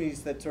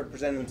opportunities that sort of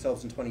presented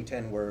themselves in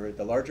 2010 were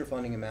the larger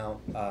funding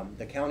amount.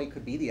 The county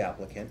could be the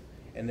applicant,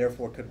 and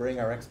therefore could bring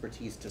our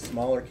expertise to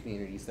smaller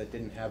communities that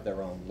didn't have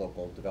their own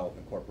local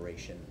development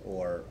corporation,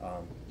 or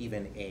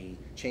even a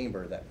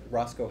chamber. That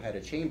Roscoe had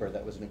a chamber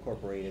that was an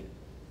incorporated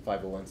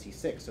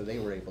 501c6, so they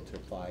were able to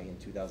apply in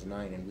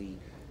 2009, and we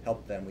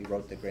helped them. We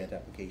wrote the grant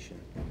application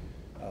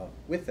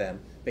with them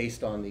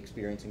based on the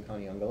experience in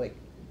Conneaut Lake.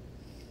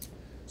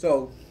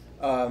 So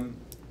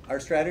our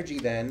strategy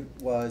then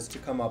was to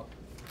come up,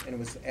 and it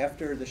was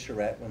after the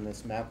charrette when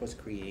this map was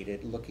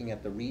created, looking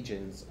at the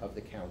regions of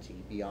the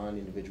county beyond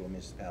individual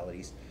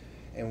municipalities,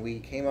 and we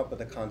came up with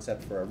a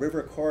concept for a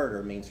river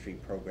corridor Main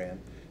Street program.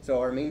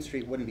 So our Main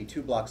Street wouldn't be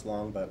 2 blocks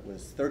long, but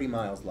was 30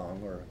 miles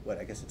long, or what,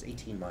 I guess it's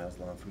 18 miles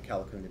long from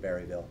Callicoon to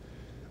Berryville.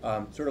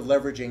 Sort of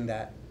leveraging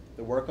that,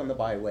 the work on the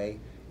byway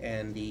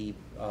and the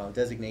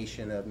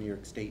designation of New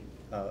York State,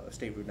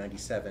 State Route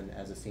 97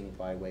 as a scenic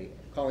byway,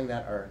 calling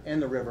that and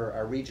the river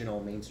our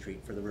regional Main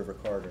Street for the river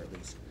corridor at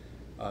least,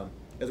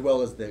 as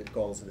well as the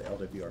goals of the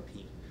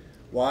LWRP,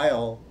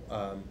 while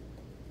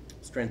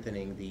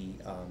strengthening the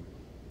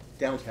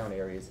downtown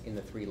areas in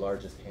the 3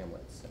 largest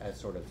hamlets as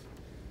sort of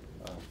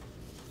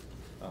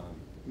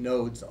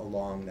nodes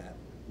along that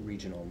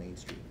regional Main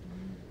Street.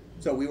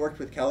 So we worked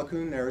with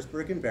Callicoon,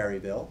 Narrowsburg, and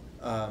Berryville.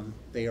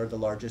 They are the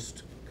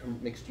largest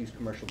mixed-use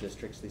commercial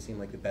districts. They seem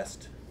like the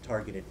best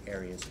targeted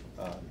areas.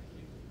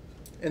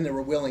 And there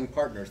were willing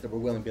partners, there were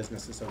willing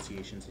business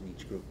associations in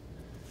each group.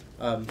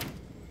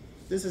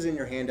 This is in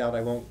your handout,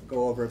 I won't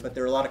go over it, but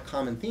there are a lot of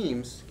common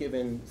themes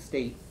given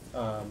state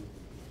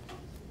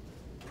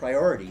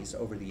priorities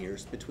over the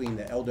years between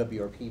the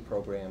LWRP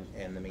program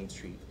and the Main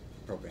Street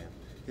program.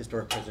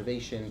 Historic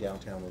preservation,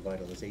 downtown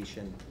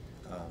revitalization,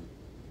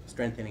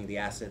 strengthening the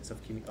assets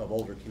of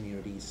older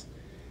communities.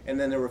 And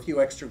then there were a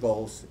few extra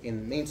goals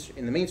in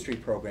the Main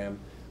Street program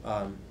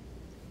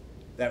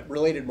that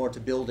related more to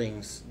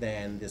buildings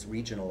than this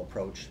regional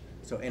approach.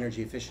 So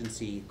energy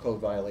efficiency,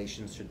 code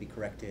violations should be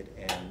corrected,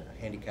 and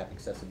handicap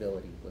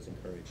accessibility was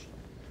encouraged.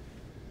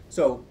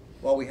 So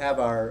while we have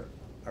our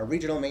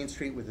regional Main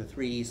Street with the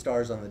 3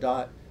 stars on the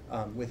dot,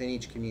 within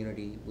each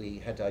community we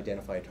had to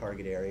identify a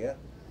target area,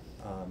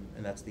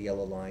 and that's the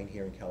yellow line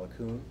here in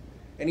Callicoon.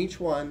 And each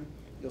one,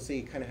 you'll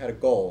see, kind of had a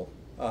goal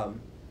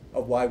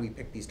of why we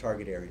picked these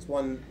target areas.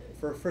 One,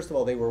 first of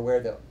all, they were where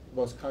the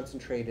most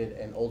concentrated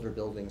and older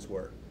buildings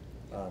were.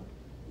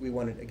 We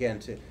wanted, again,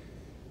 to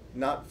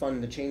not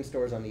fund the chain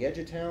stores on the edge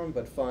of town,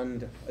 but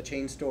fund a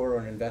chain store or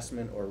an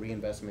investment or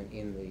reinvestment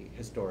in the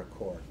historic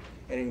core.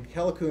 And in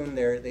Callicoon,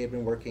 they had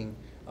been working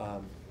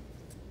on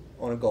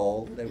a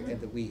goal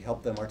that we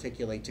helped them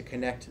articulate to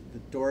connect the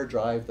Dora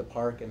Drive, the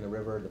park, and the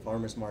river, the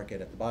farmers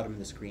market at the bottom of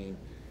the screen,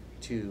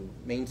 to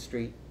Main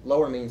Street,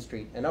 Lower Main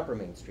Street, and Upper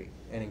Main Street.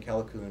 And in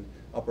Callicoon,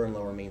 Upper and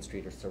Lower Main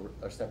Street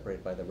are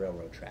separated by the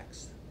railroad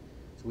tracks.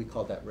 So we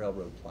called that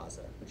Railroad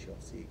Plaza, which you'll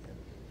see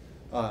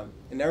again.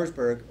 In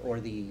Narrowsburg, or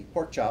the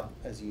pork chop,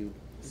 as you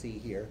see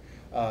here,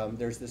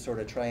 there's this sort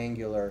of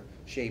triangular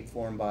shape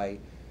formed by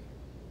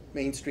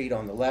Main Street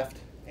on the left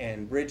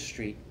and Bridge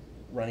Street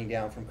running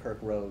down from Kirk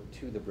Road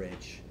to the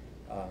bridge.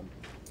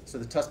 So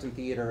the Tustin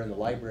Theater and the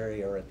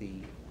library are at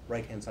the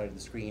right-hand side of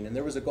the screen. And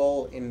there was a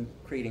goal in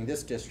creating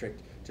this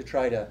district to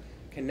try to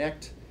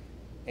connect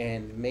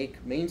and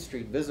make Main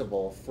Street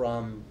visible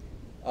from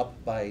up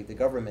by the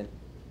government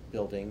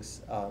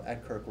buildings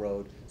at Kirk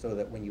Road, so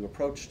that when you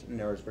approached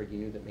Narrowsburg, you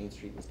knew that Main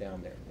Street was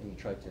down there, and you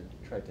tried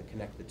to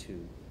connect the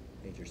 2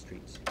 major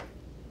streets.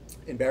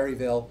 In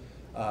Berryville,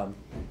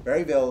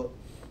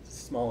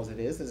 small as it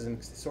is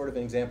sort of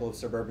an example of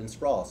suburban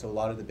sprawl. So a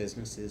lot of the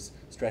businesses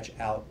stretch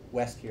out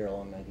west here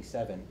along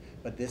 97,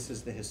 but this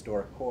is the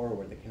historic core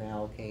where the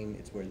canal came.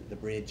 It's where the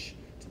bridge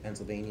to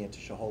Pennsylvania, to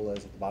Shohola,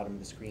 is at the bottom of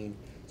the screen.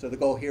 So the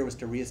goal here was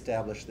to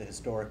reestablish the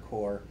historic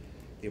core,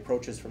 the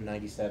approaches from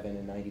 97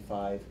 and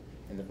 95,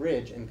 and the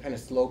bridge, and kind of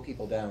slow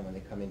people down when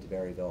they come into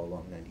Berryville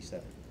along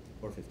 97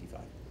 or 55.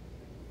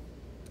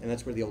 And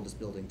that's where the oldest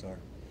buildings are.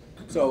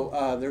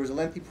 So there was a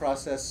lengthy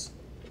process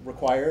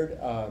required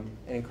and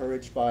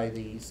encouraged by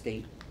the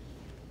state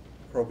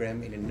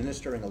program in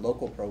administering a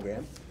local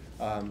program,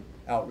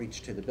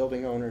 outreach to the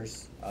building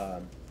owners.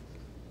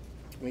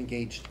 We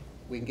engaged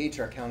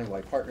our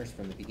countywide partners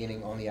from the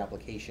beginning on the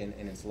application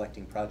and in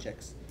selecting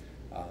projects,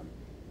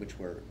 which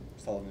were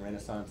Sullivan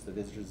Renaissance, the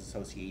Visitors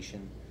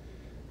Association,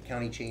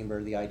 County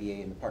Chamber, the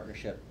IDA, and the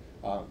partnership,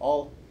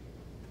 all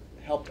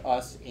helped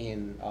us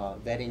in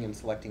vetting and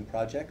selecting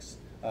projects.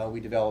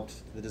 We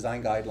developed the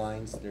design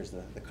guidelines. There's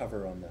the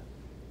cover on the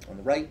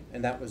right,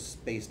 and that was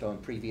based on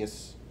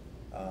previous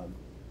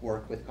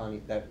work with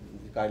the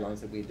guidelines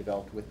that we had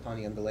developed with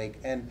Conneaut Lake,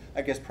 and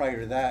I guess prior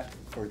to that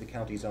for the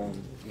county's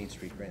own Main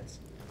Street grants.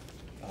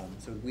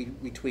 So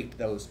we tweaked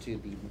those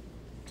to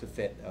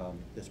fit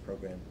this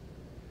program.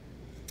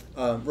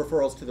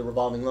 Referrals to the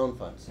revolving loan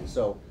funds.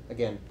 So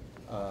again,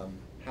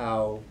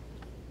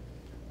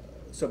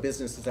 so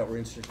businesses that were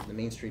interested in the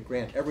Main Street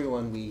grant,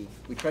 everyone, we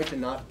tried to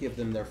not give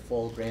them their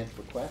full grant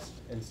request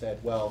and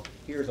said, well,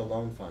 here's a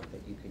loan fund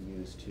that you can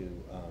use to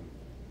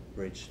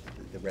bridge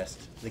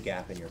the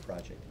gap in your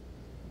project.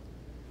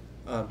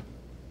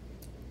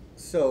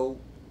 So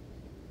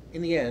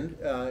in the end,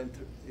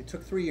 it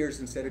took 3 years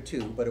instead of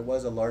 2, but it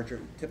was a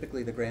larger,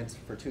 typically the grants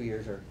for 2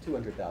 years are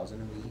 $200,000,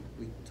 and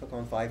we took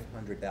on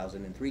 $500,000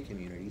 in 3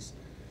 communities.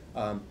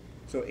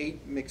 So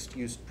 8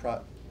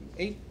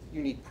 8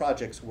 unique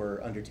projects were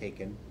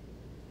undertaken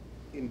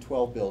in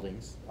 12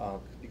 buildings,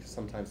 because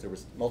sometimes there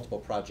was multiple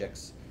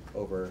projects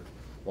over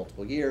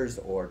multiple years,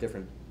 or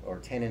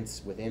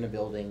tenants within a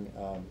building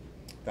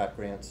got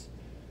grants.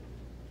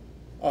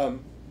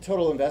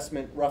 Total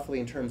investment, roughly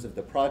in terms of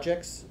the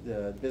projects,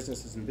 the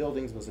businesses and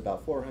buildings, was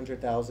about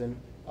 $400,000.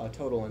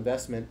 Total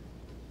investment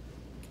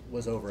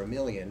was over $1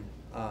 million.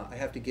 I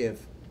have to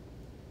give.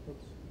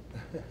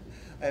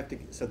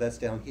 So that's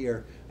down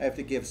here. I have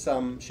to give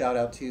some shout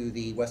out to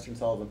the Western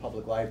Sullivan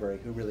Public Library,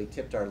 who really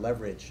tipped our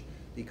leverage,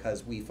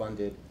 because we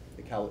funded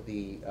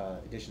the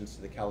additions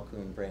to the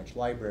Calhoun Branch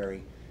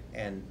Library,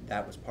 and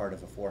that was part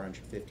of a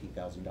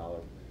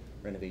 $450,000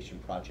 renovation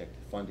project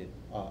funded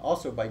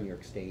also by New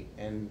York State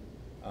and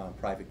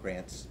private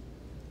grants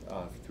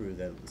through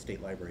the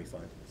State Library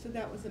Fund. So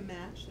that was a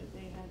match that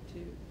they had to,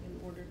 in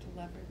order to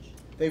leverage?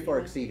 They far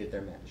exceeded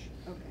their match.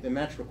 Okay. The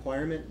match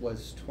requirement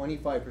was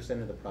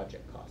 25% of the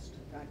project cost.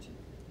 Gotcha.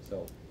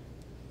 So,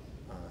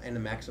 and the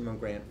maximum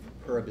grant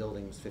per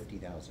building was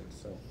 $50,000.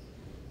 So.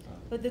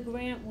 But the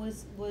grant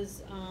was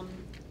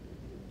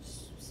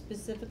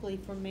specifically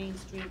for Main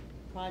Street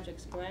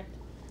projects, correct?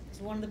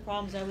 So one of the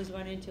problems I always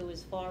run into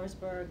is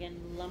Forestburg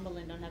and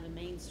Lumberland don't have a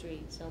Main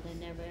Street, so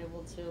they're never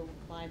able to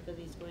apply for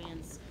these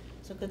grants.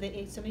 So could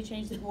somebody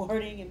change the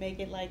wording and make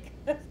it like,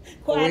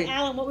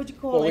 Alan, what would you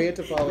call it? Well, we had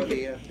to follow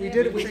the, we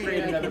did it, we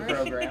created another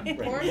program. Right.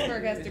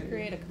 Forestburg has to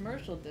create a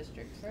commercial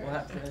district first. We'll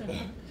have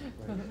to-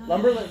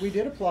 Lumberland, we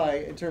did apply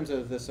in terms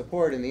of the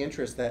support and the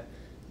interest that,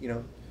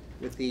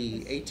 with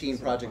the 18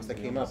 projects that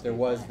came up, there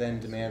was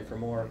then demand for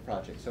more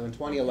projects. So in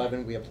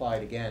 2011, we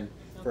applied again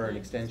for an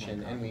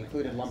extension, and we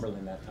included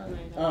Lumberland that time,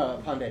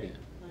 Pondetti.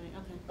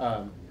 Right,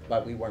 okay.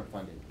 But we weren't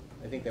funded.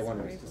 I think they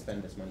wanted us to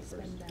spend this money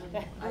first.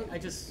 Okay. I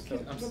just,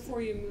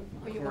 Before you move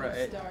on. You Before want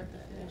to I- start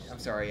the I'm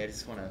sorry,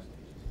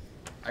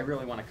 I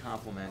really want to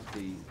compliment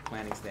the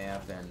planning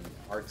staff and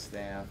art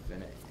staff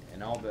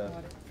and all the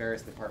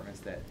various departments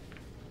that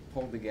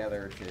pulled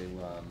together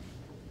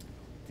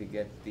to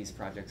get these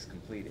projects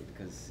completed,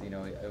 because,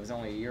 it was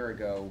only a year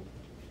ago,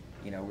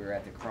 we were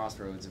at the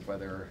crossroads of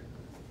whether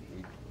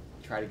we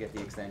try to get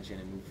the extension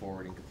and move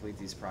forward and complete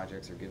these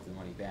projects or give the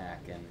money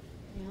back, and,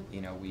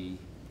 we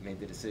made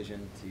the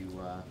decision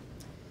to,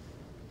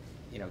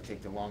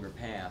 take the longer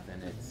path,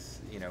 and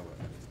it's,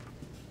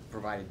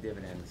 provided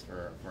dividends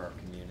for our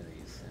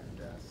communities,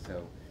 and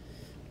so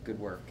good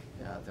work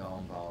to all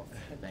involved.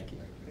 Thank you.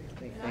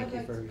 Thank And I'd you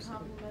like for. to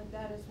compliment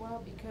that as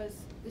well, because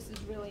this is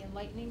really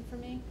enlightening for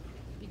me,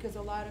 because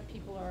a lot of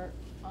people are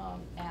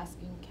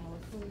asking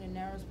Calhoun and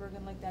Narrowsburg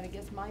and like that. I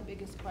guess my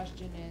biggest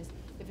question is,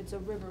 if it's a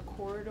river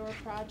corridor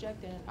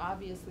project, and it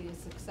obviously is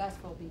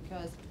successful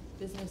because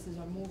businesses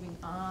are moving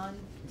on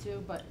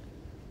to, but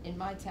in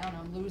my town,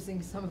 I'm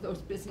losing some of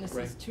those businesses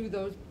Right. to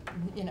those,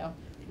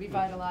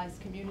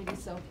 revitalized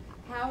communities. So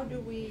how do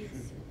we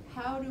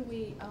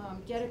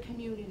get a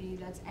community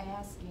that's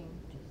asking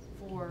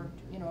for,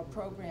 a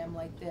program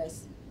like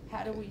this?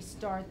 How do we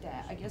start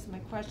that? I guess my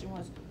question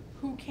was,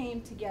 who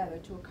came together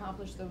to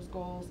accomplish those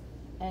goals?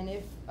 And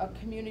if a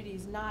community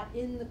is not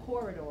in the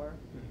corridor,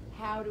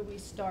 how do we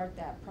start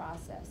that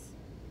process?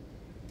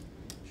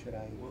 Should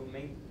I? Well,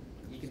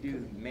 you could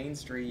do Main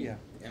Street. Yeah.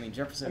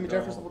 Jefferson.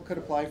 Jefferson could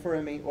apply for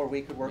or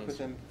we could work with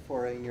them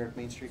for a New York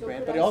Main Street So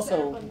grant, could but I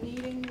also. set up a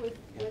meeting with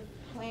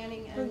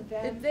planning and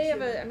them? If they have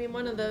to-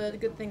 one of the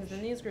good things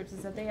in these groups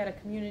is that they had a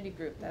community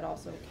group that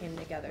also came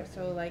together,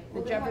 so like the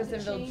Well, they have the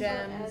Jeffersonville chamber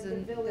Gems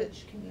and the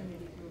village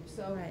community group,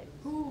 so Right.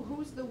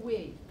 who's the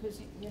we? Cause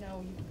you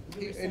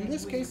were saying In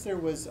this we. case, there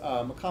was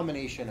a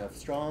combination of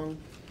strong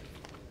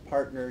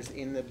partners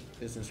in the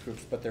business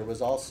groups, but there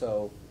was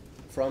also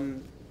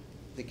from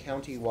the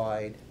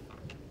county-wide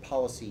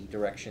policy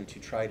direction to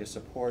try to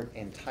support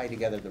and tie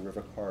together the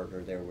river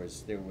corridor. There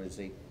was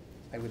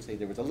I would say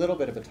there was a little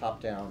bit of a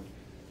top-down.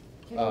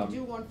 Can we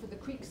do one for the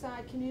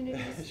Creekside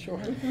communities? Sure.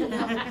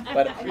 But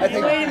But I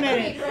think. Wait a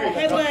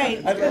minute.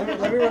 Wait.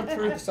 Let me run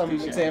through some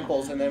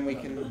examples and then we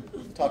can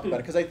talk about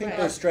it, because I think Right.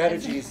 there's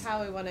strategies.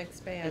 How we wanna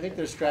expand. I think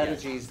there's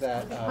strategies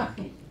that,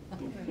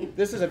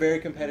 this is a very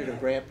competitive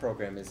grant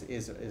program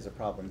is a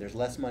problem. There's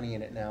less money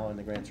in it now and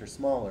the grants are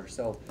smaller.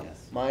 So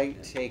Yes.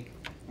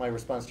 my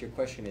response to your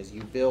question is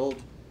you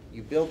build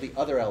the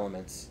other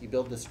elements, you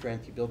build the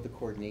strength, you build the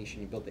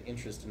coordination, you build the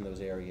interest in those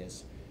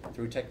areas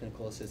through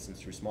technical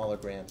assistance, through smaller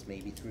grants,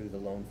 maybe through the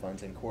loan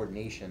funds and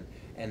coordination,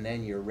 and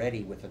then you're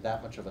ready with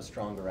that much of a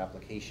stronger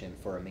application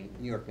for a New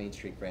York Main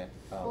Street grant.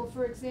 Well,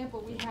 for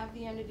example, we have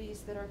the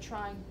entities that are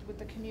trying with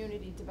the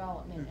community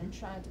development and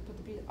trying to put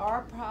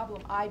our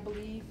problem, I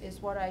believe,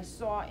 is what I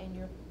saw in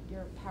your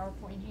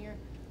PowerPoint here,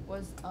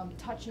 was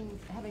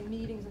having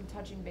meetings and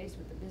touching base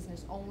with the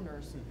business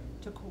owners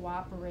to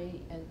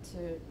cooperate and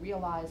to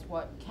realize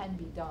what can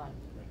be done.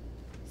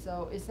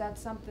 So is that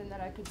something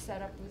that I could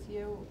set up with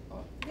you?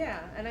 Yeah,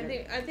 and I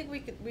think we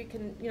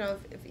can,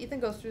 if Ethan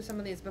goes through some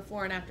of these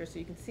before and after, so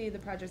you can see the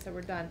projects that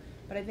were done.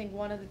 But I think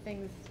one of the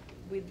things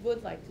we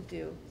would like to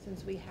do,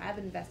 since we have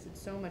invested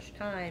so much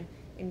time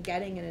in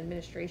getting an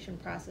administration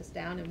process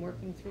down and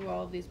working through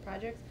all of these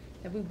projects,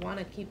 that we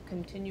wanna keep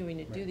continuing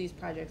to do Right. these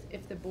projects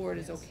if the board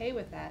is Yes. okay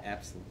with that.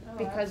 Absolutely. Oh,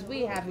 Because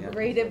we have Yeah.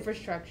 great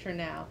infrastructure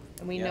now,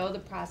 and we Yeah. know the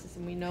process,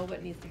 and we know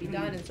what needs to be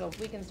done, and so if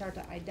we can start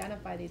to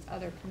identify these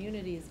other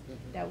communities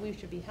that we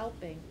should be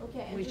helping,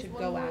 Okay, and we just should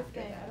one go more after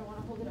thing, I that. don't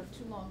wanna hold it up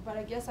too long, but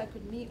I guess I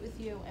could meet with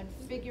you and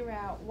figure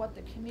out what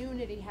the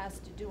community has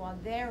to do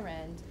on their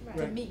end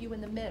to Right. meet you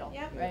in the middle,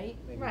 Yep. right?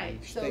 Maybe Right,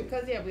 we should so, think-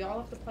 cause yeah, we all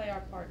have to play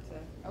our part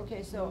to.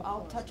 Okay, so Move I'll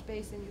forward. touch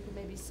base and you can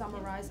maybe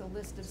summarize a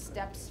list of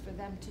steps for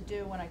them to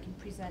do and I can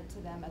present to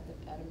them at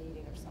a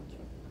meeting or something.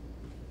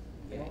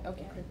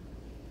 Okay.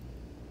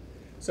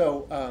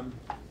 So,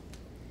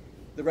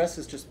 the rest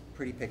is just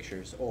pretty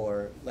pictures,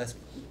 or less,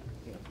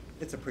 you know,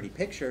 it's a pretty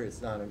picture,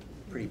 it's not a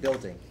pretty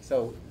building.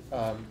 So,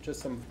 just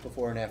some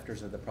before and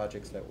afters of the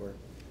projects that were,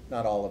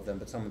 not all of them,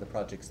 but some of the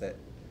projects that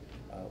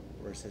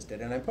were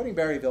assisted. And I'm putting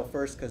Berryville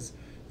first because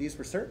these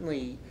were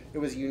certainly, it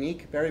was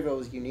unique, Berryville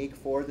was unique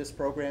for this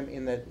program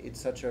in that it's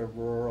such a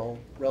rural,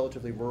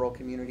 relatively rural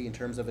community in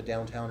terms of a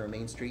downtown or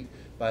Main Street.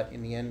 But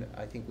in the end,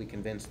 I think we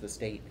convinced the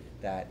state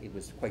that it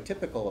was quite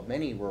typical of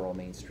many rural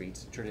Main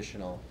Streets,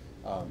 traditional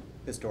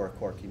historic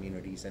core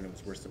communities, and it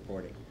was worth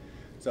supporting.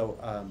 So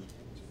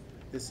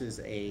this is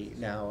this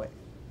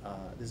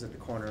is at the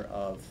corner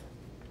of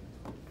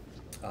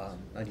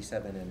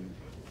 97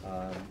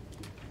 and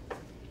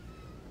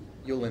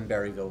Yulin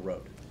Berryville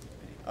Road.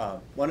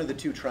 One of the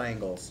two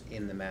triangles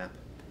in the map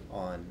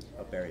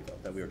of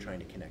Berryville that we were trying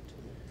to connect.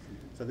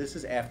 So this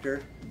is after,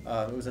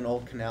 it was an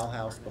old canal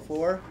house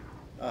before.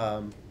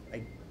 I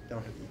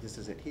don't have, this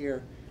is it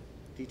here.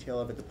 Detail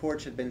of it, the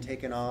porch had been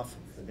taken off.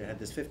 It had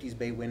this 50s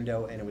bay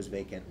window and it was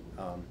vacant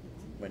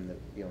when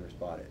the owners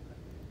bought it.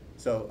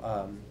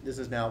 So this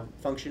is now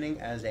functioning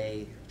as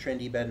a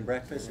trendy bed and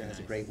breakfast. It has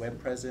a great web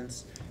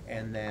presence.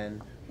 And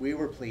then we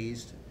were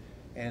pleased,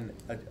 and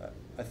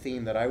a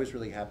theme that I was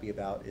really happy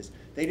about is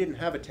they didn't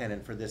have a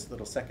tenant for this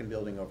little second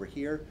building over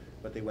here,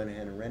 but they went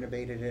ahead and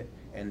renovated it.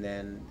 And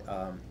then,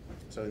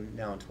 so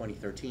now in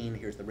 2013,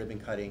 here's the ribbon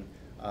cutting.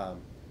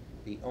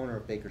 The owner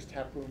of Baker's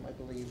Tap Room, I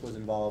believe, was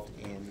involved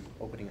in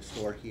opening a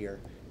store here,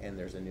 and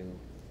there's a new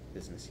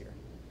business here.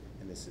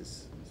 And this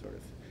is sort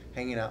of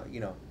hanging out, you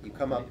know, you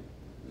come up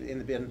in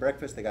the bed and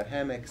breakfast, they got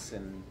hammocks,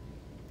 and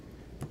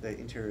the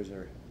interiors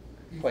are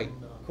quite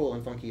cool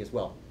and funky as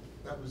well.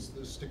 That was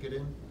the stick it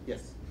in?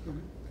 Yes.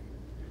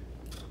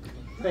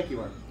 Thank you,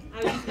 Mark.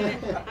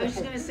 I was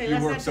just gonna say, You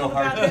let's worked not so talk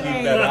hard about to the keep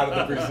name. that out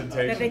of the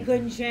presentation. That they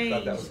couldn't Thought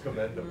change. that was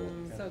commendable.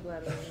 So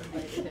glad we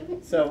invited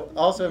him. So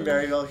also in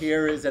Berryville,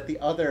 here is at the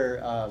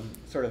other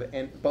sort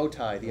of bow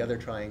tie, the other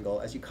triangle,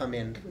 as you come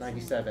in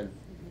 97.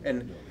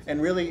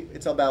 And really,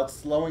 it's about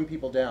slowing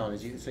people down,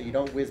 so you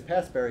don't whiz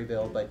past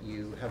Berryville, but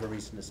you have a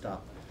reason to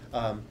stop.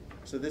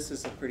 So this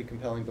is a pretty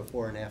compelling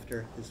before and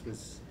after. This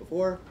was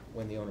before,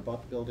 when the owner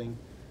bought the building.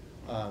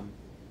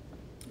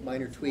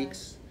 Minor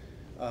tweaks.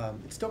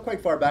 It's still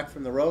quite far back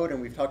from the road, and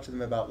we've talked to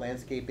them about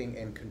landscaping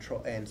and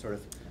control, and sort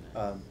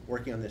of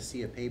working on this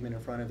sea of pavement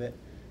in front of it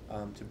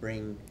to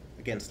bring,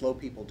 again, slow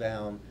people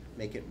down,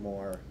 make it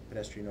more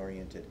pedestrian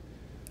oriented.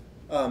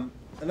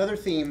 Another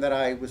theme that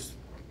I was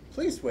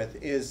pleased with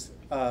is,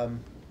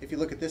 if you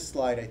look at this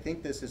slide, I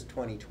think this is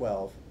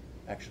 2012,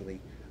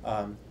 actually.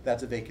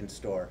 That's a vacant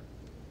store.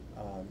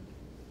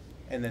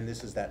 And then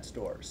this is that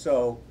store.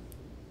 So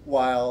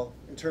while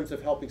in terms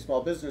of helping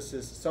small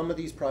businesses, some of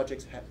these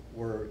projects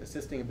were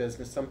assisting a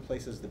business. Some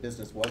places the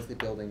business was the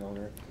building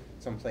owner.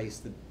 Some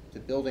place the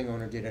building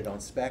owner did it on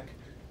spec.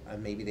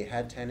 Maybe they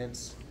had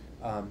tenants.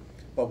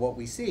 But what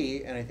we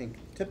see, and I think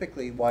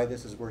typically why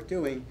this is worth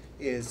doing,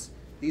 is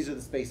these are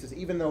the spaces,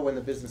 even though when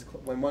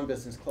one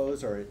business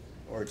closed or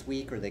it's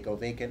weak or they go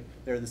vacant,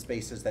 they're the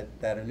spaces that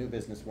a new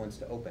business wants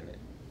to open it.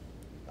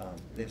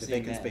 The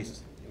vacant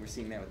spaces. We're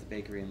seeing that with the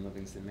bakery in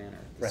Livingston Manor,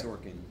 the Right.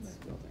 Sorkin's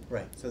building.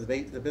 Right, so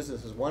the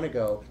businesses want to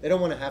go, they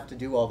don't want to have to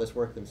do all this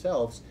work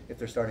themselves if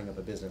they're starting up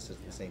a business at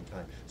the same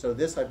time. So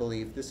this, I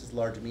believe, this is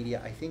large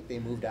media. I think they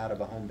moved out of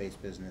a home-based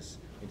business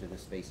into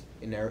this space,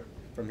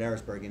 from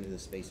Narrowsburg into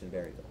this space in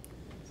Berryville.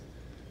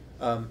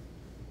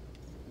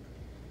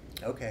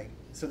 Okay,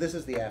 so this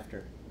is the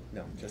after.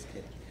 No, just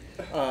kidding.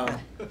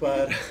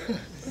 But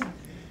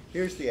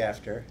here's the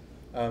after.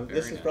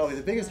 This is probably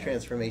the biggest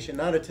transformation,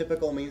 not a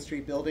typical Main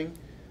Street building.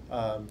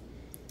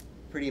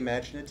 Pretty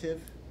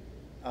imaginative.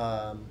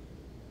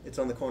 It's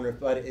on the corner,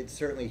 but it's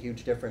certainly a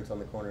huge difference on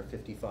the corner of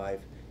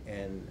 55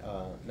 and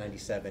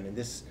 97. And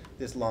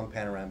this long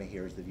panorama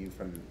here is the view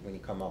from when you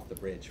come off the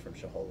bridge from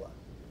Shahola.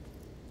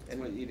 And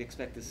what you'd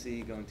expect to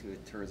see going to a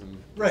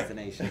tourism Right.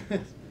 destination.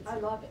 I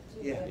love it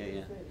too. Yeah.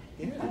 Yeah.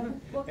 Yeah.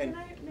 Well, And- can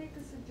I make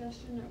a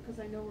suggestion, because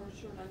I know we're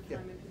short on Yeah.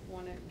 time and people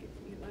want to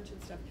eat lunch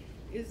and stuff,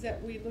 is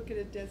that we look at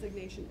a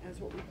designation as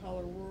what we call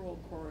a rural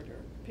corridor,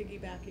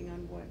 piggybacking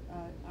on what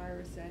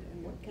Ira said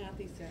and what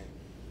Kathy said.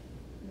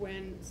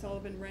 When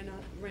Sullivan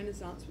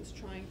Renaissance was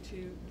trying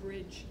to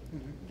bridge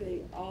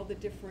Mhm. all the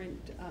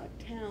different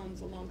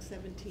towns along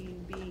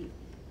 17B,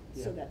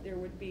 so Yeah. that there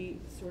would be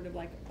sort of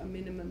like a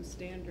minimum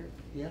standard.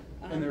 Yeah,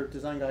 and there are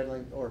design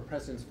guidelines or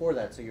precedents for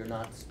that, so you're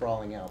not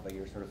sprawling out, but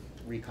you're sort of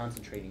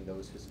reconcentrating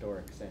those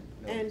historic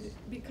And notes.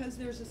 because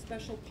there's a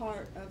special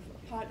pot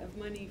of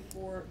money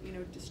for, you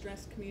know,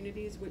 distressed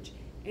communities, which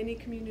any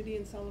community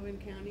in Sullivan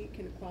County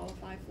can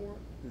qualify for,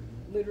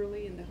 Mhm.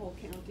 literally in the whole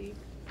county,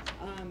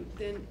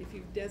 then if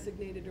you've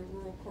designated a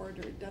rural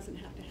corridor, it doesn't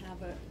have to have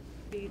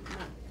be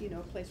not, you know,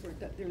 a place where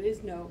there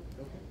is no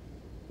Okay.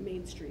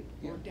 Main Street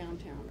or Yeah.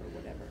 downtown or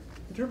whatever.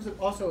 In terms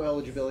of also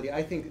eligibility,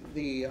 I think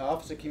the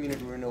Office of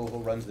Community Renewal who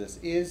runs this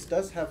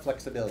does have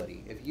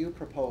flexibility. If you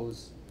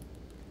propose,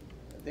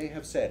 they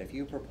have said, if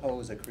you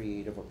propose a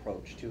creative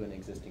approach to an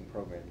existing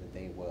program, that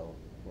they will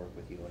work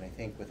with you. And I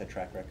think with a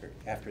track record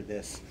after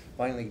this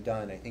finally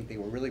done, I think they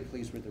were really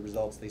pleased with the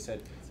results. They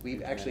said,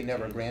 we've actually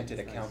never granted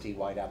a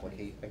county-wide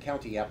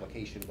county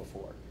application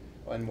before,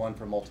 and one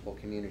for multiple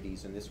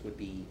communities, and this would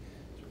be,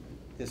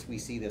 we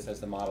see this as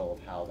the model of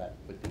how that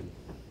would be.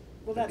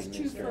 Well, would that's be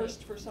two administered.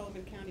 first for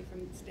Sullivan County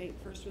from the state.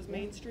 First was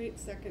Main Street,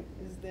 second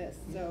is this,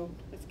 so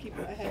let's keep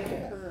ahead of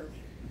the curve.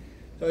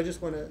 So I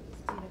just want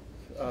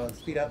to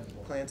speed up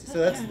Clancy. So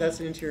that's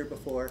an interior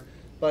before,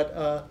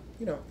 but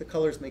you know, the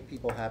colors make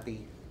people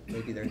happy.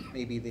 Maybe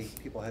the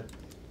people had.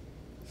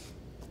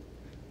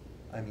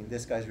 I mean,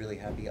 this guy's really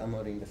happy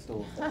unloading the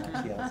stools that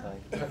you see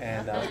outside,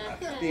 and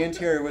the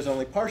interior was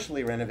only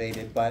partially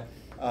renovated, but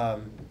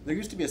there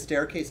used to be a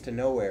staircase to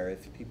nowhere,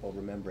 if people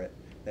remember it,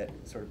 that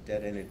sort of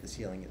dead-ended the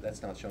ceiling.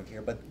 That's not shown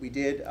here, but we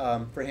did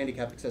for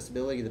handicap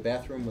accessibility. The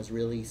bathroom was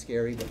really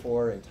scary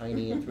before and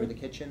tiny and through the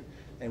kitchen,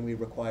 and we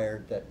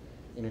required that.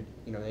 You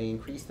know, they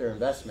increased their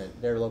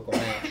investment, their local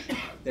match,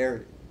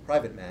 their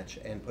private match,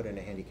 and put in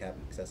a handicap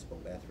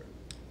accessible bathroom.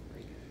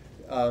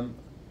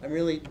 I'm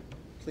really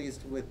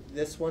pleased with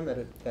this one, that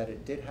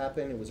it did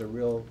happen. It was a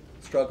real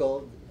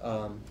struggle.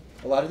 A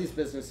lot of these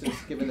businesses,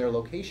 given their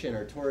location,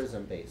 are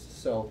tourism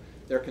based, so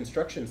their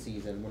construction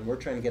season, when we're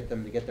trying to get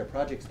them to get their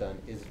projects done,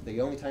 is the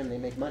only time they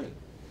make money.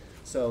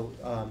 So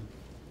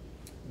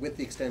with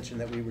the extension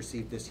that we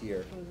received this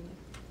year,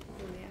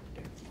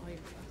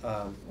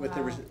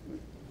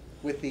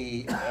 with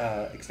the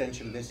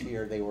extension this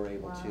year, they were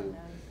able to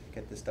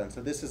get this done.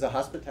 So this is a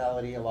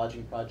hospitality, a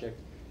lodging project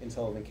in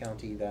Sullivan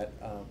County that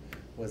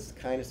was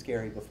kind of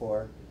scary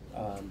before.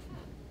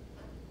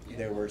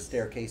 There were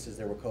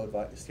staircases,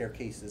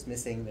 staircases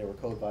missing, there were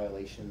code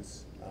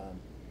violations,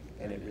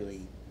 and it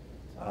really,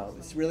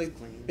 it's really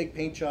big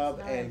paint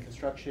job and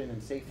construction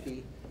and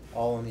safety,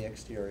 all on the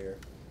exterior,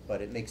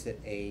 but it makes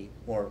it a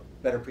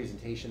better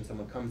presentation.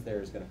 Someone comes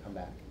there is going to come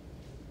back.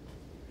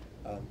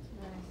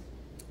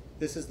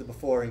 This is the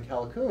before in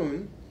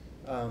Calhoun.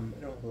 I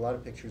don't have a lot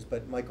of pictures,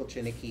 but Michael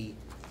Chinicki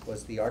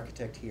was the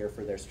architect here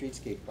for their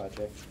streetscape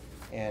project,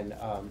 and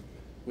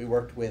we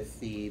worked with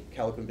the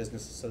Calhoun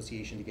Business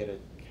Association to get a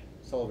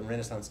Sullivan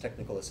Renaissance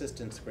Technical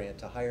Assistance grant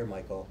to hire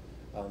Michael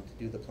to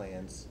do the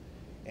plans.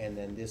 And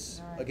then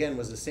this, again,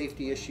 was a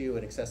safety issue,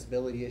 an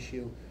accessibility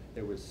issue.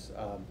 There was,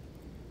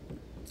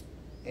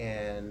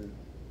 and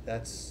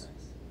that's,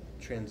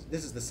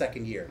 this is the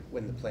second year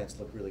when the plants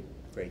look really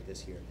great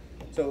this year.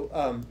 So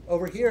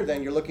over here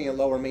then you're looking at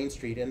Lower Main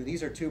Street, and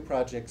these are two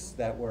projects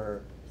that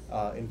were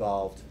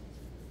involved.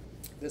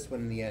 This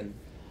one in the end,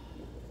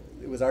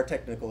 it was our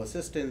technical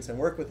assistants and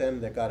work with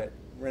them that got it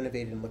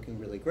renovated and looking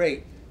really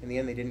great. In the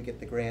end they didn't get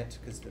the grant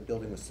because the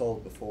building was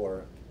sold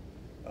before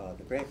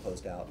the grant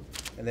closed out.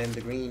 And then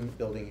the green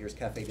building, here's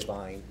Cafe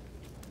Divine.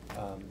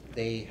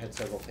 They had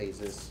several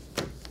phases.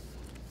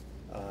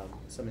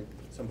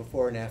 Some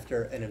before and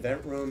after. An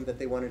event room that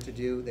they wanted to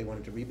do. They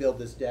wanted to rebuild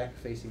this deck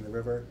facing the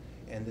river,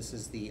 and this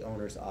is the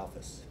owner's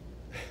office.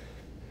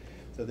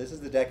 So this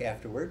is the deck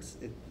afterwards.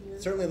 It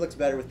certainly looks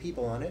better with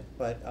people on it,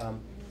 but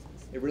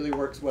it really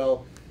works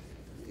well.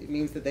 It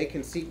means that they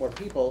can seat more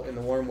people in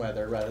the warm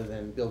weather rather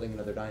than building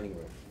another dining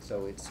room.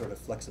 So it's sort of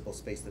flexible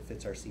space that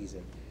fits our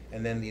season.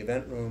 And then the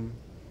event room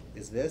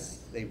is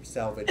this. They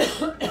salvaged,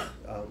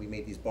 we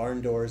made these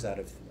barn doors out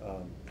of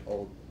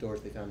old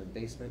doors they found in the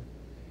basement.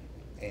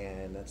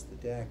 And that's the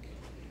deck.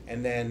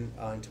 And then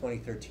in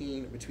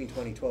 2013, between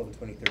 2012 and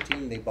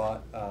 2013, they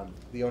bought,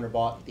 the owner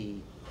bought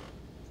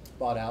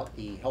out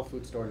the health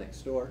food store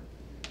next door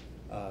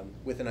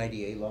with an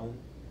IDA loan.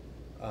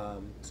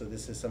 So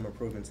this is some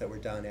improvements that were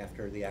done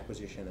after the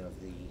acquisition of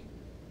the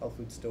health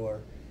food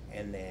store.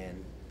 And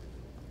then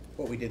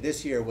what we did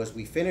this year was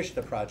we finished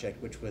the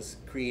project, which was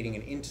creating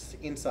an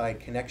inside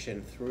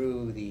connection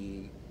through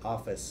the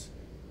office.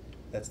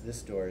 That's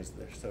this door,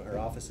 so her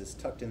office is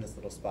tucked in this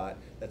little spot.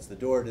 That's the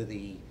door to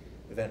the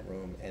event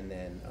room, and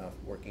then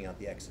working out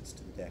the exits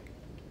to the deck.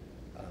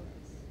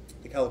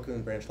 The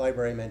Calhoun Branch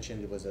Library I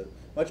mentioned, it was a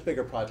much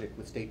bigger project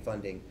with state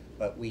funding,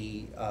 but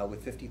we,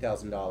 with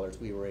 $50,000,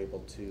 we were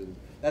able to,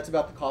 that's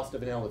about the cost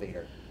of an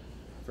elevator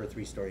for a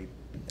 3-story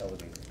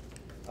elevator.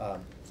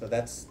 So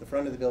that's the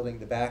front of the building.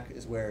 The back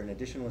is where an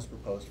addition was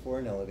proposed for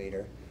an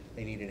elevator.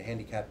 They needed a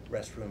handicapped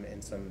restroom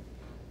and some,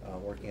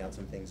 working out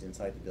some things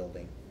inside the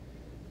building.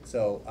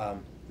 So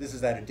this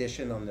is that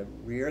addition on the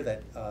rear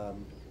that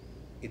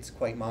it's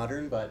quite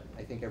modern, but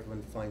I think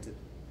everyone finds it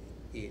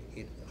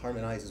it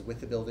harmonizes with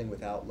the building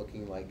without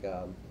looking like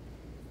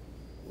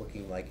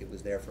it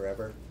was there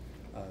forever.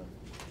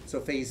 So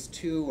phase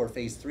 2 or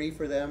phase 3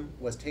 for them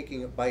was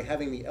by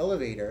having the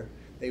elevator,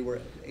 they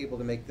were able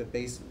to make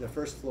the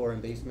first floor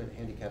and basement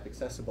handicap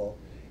accessible,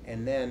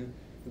 and then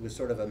it was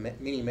sort of a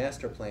mini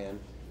master plan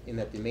in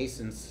that the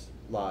Masons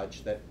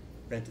Lodge that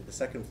rented the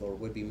second floor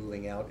would be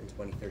moving out in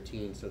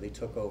 2013, so they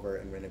took over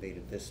and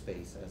renovated this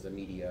space as a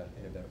media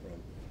and event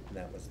room, and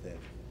that was the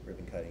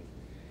ribbon cutting.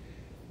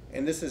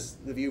 And this is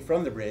the view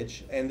from the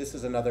bridge, and this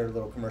is another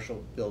little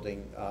commercial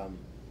building.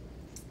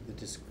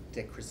 The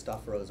De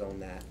Cristoforos own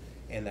that,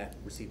 and that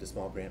received a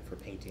small grant for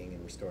painting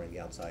and restoring the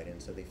outside,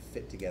 and so they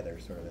fit together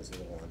sort of as a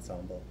little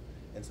ensemble.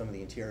 And some of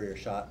the interior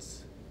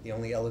shots, the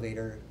only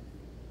elevator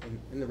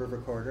in the river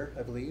corridor,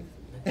 I believe,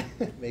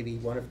 maybe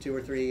 1 of 2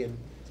 or 3 in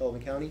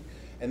Sullivan County,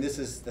 and this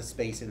is the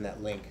space in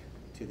that link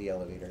to the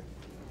elevator.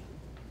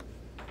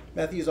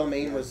 Matthews on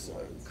Main was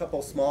a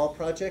couple small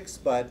projects,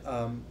 but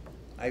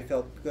I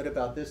felt good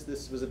about this.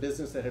 This was a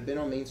business that had been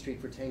on Main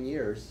Street for 10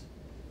 years,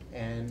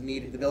 and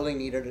the building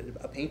needed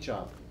a paint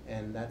job,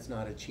 and that's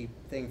not a cheap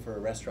thing for a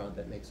restaurant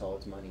that makes all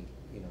its money,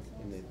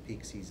 in the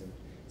peak season.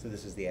 So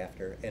this is the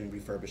after, and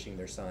refurbishing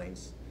their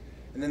signs.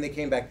 And then they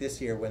came back this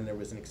year when there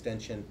was an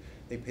extension.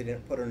 They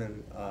put in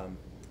a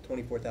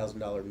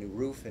 $24,000 new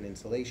roof and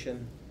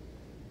insulation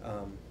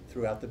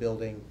throughout the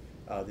building.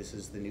 This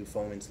is the new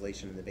foam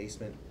insulation in the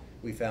basement.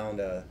 We found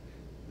the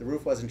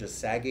roof wasn't just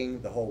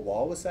sagging, the whole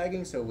wall was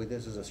sagging, so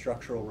this is a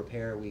structural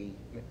repair we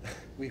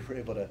were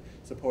able to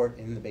support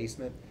in the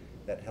basement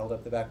that held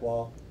up the back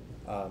wall.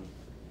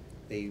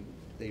 They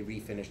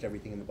refinished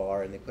everything in the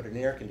bar, and they put an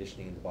air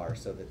conditioning in the bar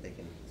so that they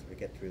can sort of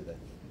get through the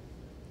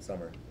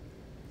summer.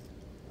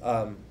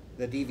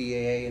 The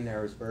DVAA in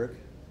Narrowsburg.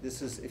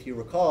 This is, if you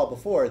recall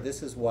before,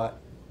 this is what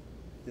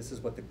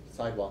the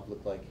sidewalk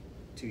looked like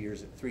 3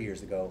 years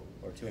ago,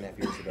 or 2.5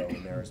 years ago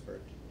in Narrowsburg.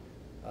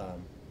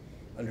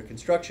 Under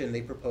construction,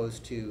 they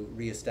proposed to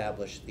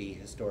reestablish the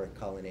historic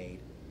colonnade,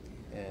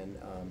 and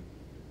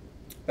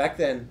back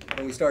then,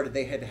 when we started,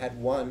 they had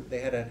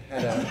a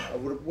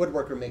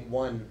woodworker make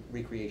one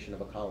recreation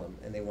of a column,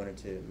 and they wanted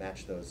to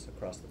match those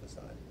across the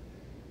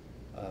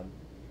facade.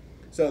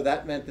 So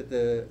that meant that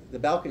the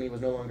balcony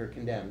was no longer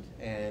condemned,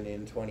 and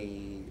in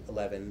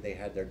 2011 they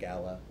had their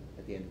gala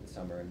at the end of the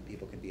summer, and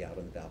people could be out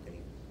on the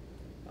balcony.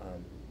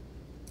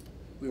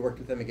 We worked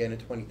with them again in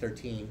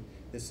 2013.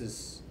 This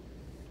is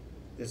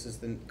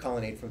the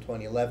colonnade from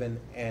 2011,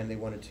 and they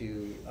wanted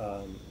to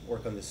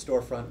work on the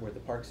storefront where the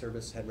Park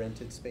Service had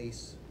rented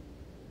space.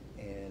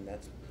 And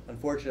that's,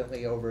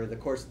 unfortunately, over the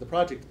course of the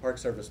project, the Park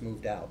Service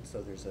moved out.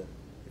 So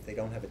if they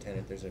don't have a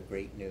tenant, there's a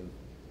great new,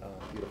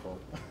 beautiful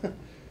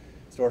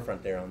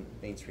storefront there on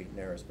Main Street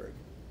in Narrowsburg.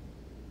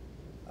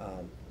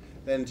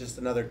 Then just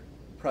another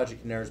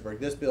project in Narrowsburg.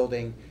 This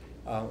building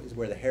is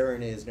where the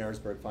Heron is,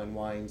 Narrowsburg Fine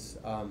Wines.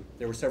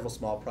 There were several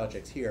small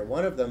projects here.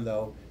 One of them,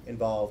 though,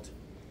 involved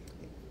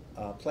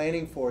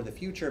planning for the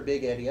future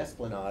Big Eddy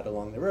Esplanade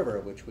along the river,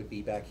 which would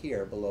be back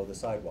here below the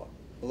sidewalk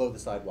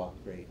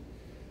grade.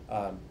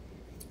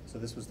 So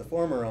this was the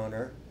former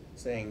owner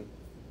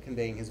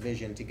conveying his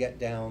vision to get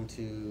down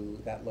to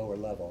that lower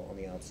level on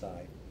the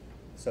outside.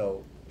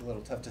 So a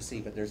little tough to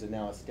see, but there's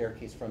now a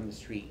staircase from the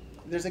street.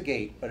 There's a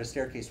gate, but a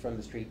staircase from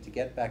the street to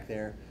get back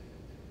there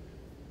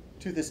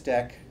to this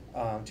deck,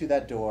 to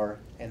that door,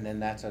 and then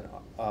that's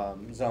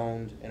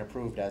zoned and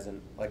approved as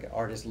an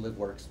artist live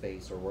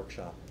workspace or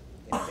workshop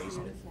in the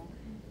basement.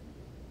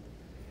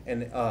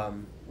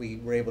 And we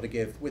were able to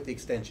give, with the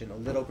extension, a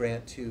little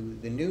grant to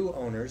the new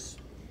owners.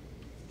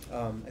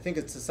 I think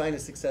it's a sign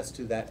of success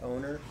to that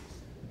owner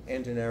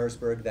and to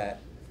Narrowsburg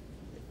that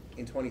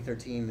in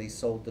 2013 they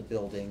sold the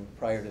building.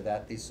 Prior to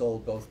that, they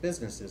sold both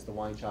businesses. The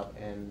wine shop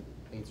and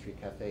Main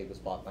Street Cafe was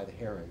bought by the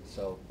Heron.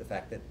 So the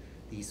fact that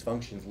these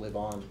functions live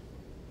on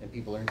and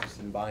people are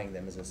interested in buying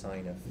them is a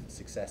sign of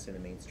success in a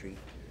Main Street.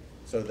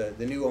 So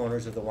the new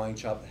owners of the wine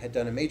shop had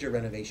done a major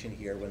renovation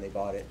here when they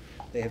bought it.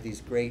 They have these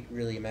great,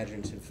 really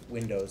imaginative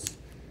windows.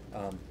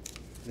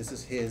 This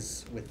is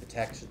his with the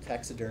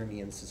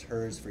taxidermy, and this is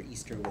hers for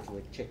Easter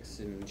with chicks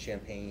and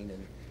champagne.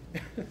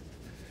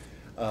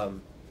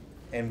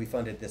 And we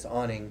funded this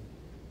awning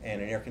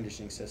and an air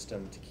conditioning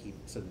system to keep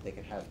so that they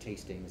could have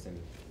tastings, and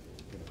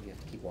we have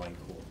to keep wine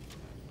cool.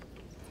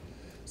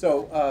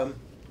 So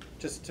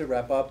just to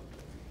wrap up,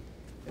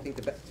 I think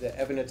the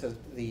evidence of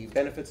the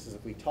benefits as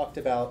we talked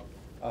about,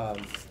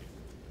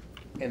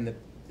 and the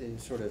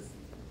sort of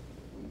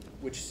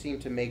which seem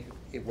to make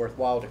it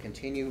worthwhile to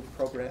continue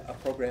a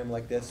program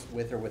like this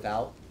with or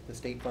without the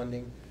state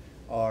funding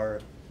are,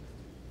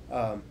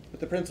 with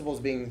the principles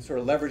being sort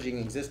of leveraging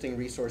existing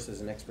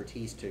resources and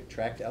expertise to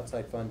attract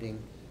outside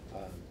funding.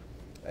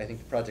 I think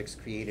the project's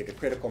created a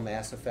critical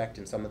mass effect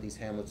in some of these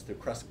hamlets through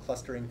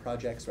clustering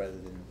projects rather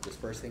than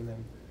dispersing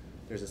them.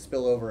 There's a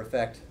spillover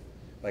effect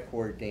by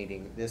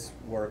coordinating this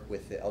work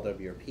with the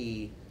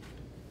LWRP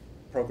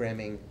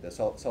programming, the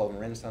Sullivan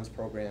Renaissance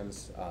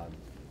programs,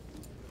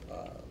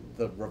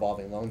 the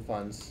revolving loan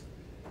funds.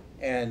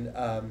 And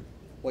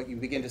what you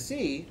begin to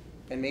see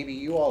and maybe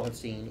you all have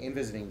seen in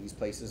visiting these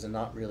places and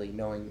not really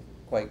knowing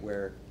quite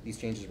where these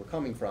changes were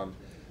coming from,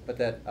 but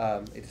that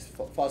it's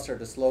fostered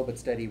a slow but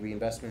steady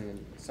reinvestment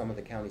in some of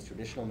the county's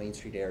traditional Main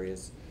Street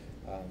areas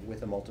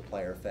with a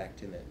multiplier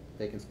effect in that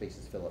vacant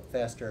spaces fill up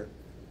faster.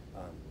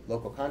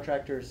 Local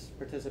contractors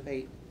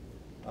participate,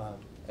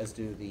 as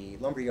do the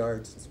lumber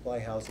yards and supply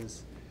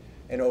houses.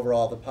 And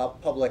overall, the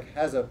public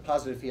has a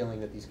positive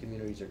feeling that these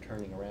communities are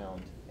turning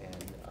around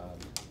and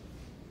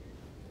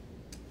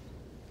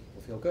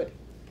will feel good.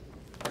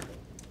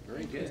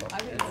 Very good. I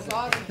think it's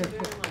awesome.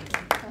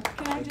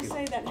 Can I just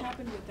say that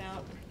happened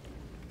without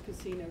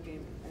casino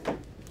gaming, right?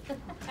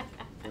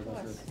 For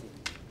those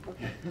who-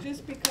 Okay,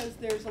 just because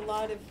there's a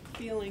lot of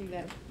feeling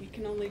that you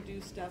can only do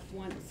stuff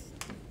once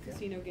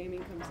casino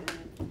gaming comes in,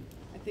 and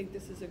I think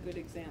this is a good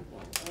example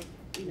of,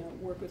 you know,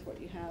 work with what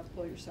you have,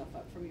 pull yourself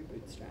up from your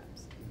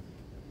bootstraps.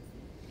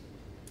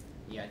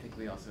 Yeah, I think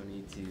we also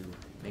need to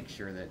make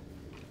sure that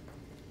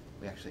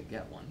we actually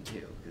get one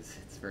too, because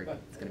it's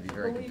gonna be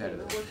very Believe me,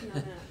 competitive. we're working on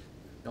that.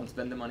 Don't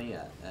spend the money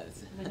yet.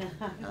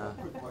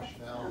 Quick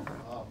question,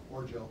 Al,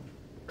 or Jill.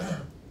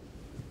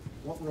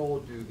 What role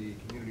do the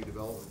community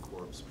development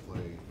corps play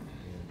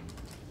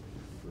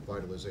in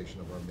revitalization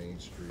of our main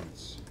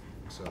streets,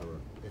 et cetera,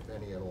 if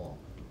any at all?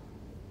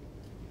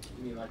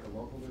 You mean like a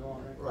local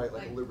development? Right,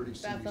 like a Like Liberty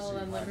CDC. Bethel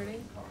and Heinrich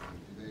Liberty?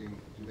 Company.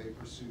 Do they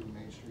pursue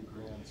Main Street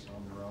grants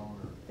on their own,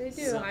 or? They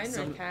do, Some-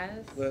 Heinrich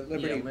has.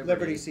 Liberty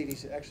Liberty.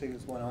 CDC, actually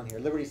there's one on here.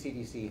 Liberty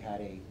CDC had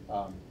a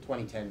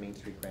 2010 Main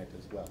Street grant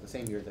as well, the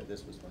same year that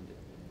this was funded.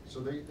 So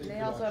they They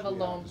could also have a actually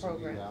loan act as a lead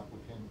program.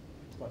 applicant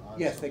on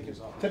Yes, some they of could.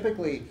 these opportunities?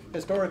 Typically,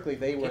 historically,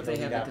 they were If the they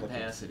lead have the applicants.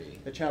 capacity.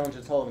 The challenge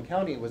in Sullivan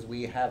County was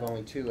we have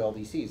only two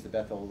LDCs, the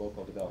Bethel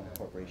Local Development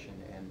Corporation,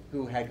 and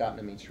who had gotten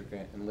a Main Street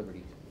grant, and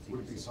Liberty CDC. Would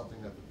it be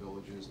something that the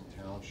villages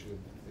and towns should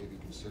maybe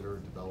consider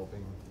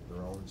developing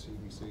their own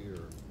CDC,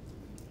 or?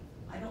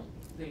 I don't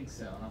think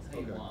so, and I'll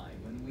tell you Okay. why.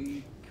 When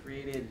we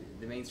created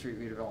the Main Street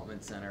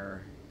Redevelopment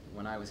Center,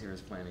 when I was here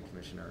as planning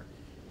commissioner,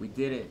 we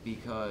did it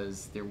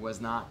because there was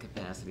not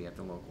capacity at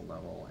the local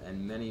level,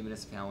 and many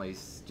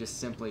municipalities just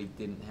simply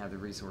didn't have the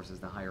resources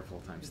to hire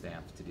full-time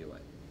staff to do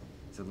it.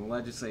 So the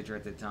legislature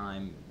at the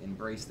time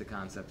embraced the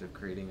concept of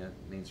creating a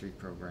Main Street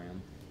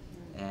program,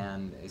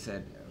 and they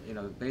said, you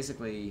know,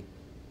 basically,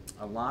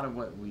 a lot of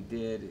what we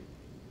did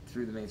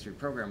through the Main Street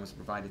program was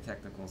provided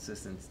technical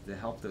assistance to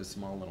help those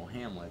small little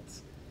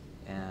hamlets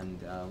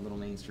and little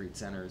Main Street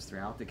centers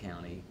throughout the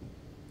county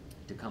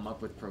to come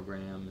up with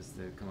programs,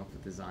 to come up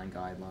with design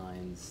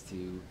guidelines,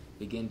 to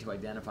begin to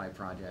identify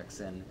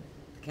projects. And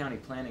the county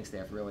planning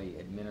staff really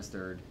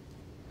administered,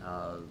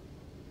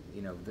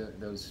 you know,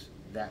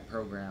 that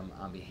program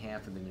on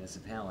behalf of the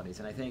municipalities.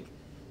 And I think,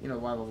 you know,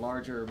 while the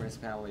larger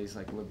municipalities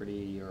like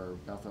Liberty or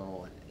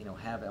Bethel, you know,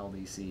 have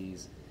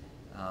LDCs,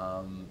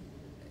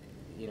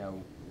 you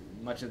know,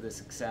 much of the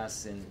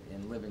success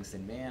in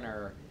Livingston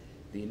Manor,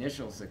 the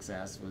initial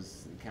success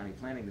was the County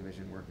Planning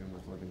Division working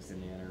with Livingston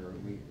Manor.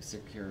 We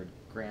secured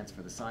grants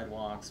for the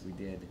sidewalks, we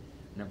did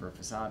a number of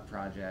facade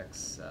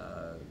projects,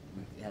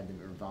 we had the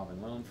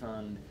revolving loan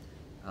fund.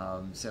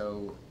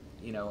 So,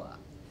 you know,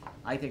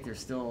 I think there's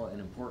still an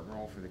important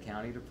role for the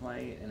county to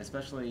play, and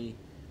especially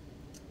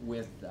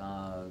with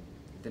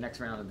the next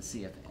round of the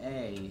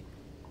CFA,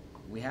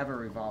 we have a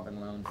revolving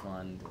loan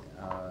fund.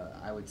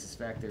 I would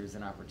suspect there's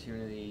an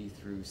opportunity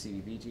through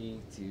CDBG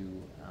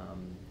to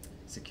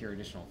secure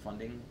additional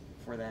funding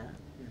for that,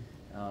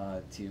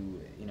 to,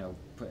 you know,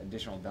 put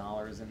additional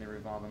dollars in the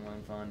revolving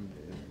loan fund.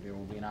 There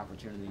will be an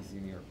opportunity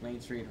through New York Main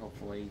Street,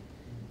 hopefully,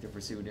 to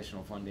pursue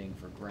additional funding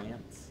for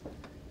grants.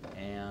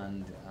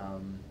 And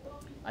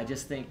I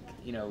just think,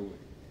 you know,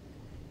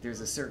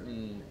 there's a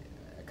certain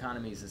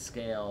economies of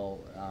scale,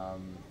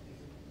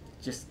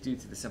 just due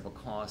to the simple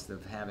cost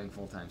of having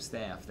full-time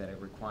staff, that it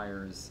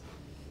requires,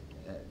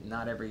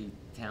 not every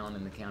town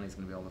in the county is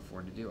going to be able to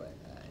afford to do it.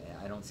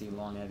 I don't see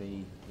Long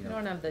Eddy, We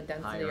don't have the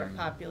density or hiring.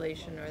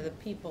 population or the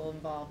people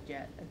involved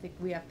yet. I think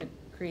we have to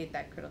create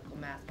that critical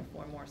mass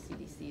before more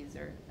CDCs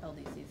or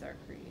LDCs are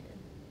created,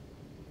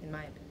 in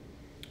my opinion.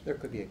 There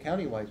could be a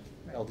countywide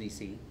Right.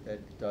 LDC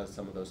that does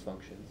some of those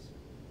functions,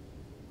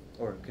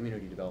 or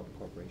Community Development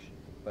Corporation.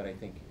 But I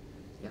think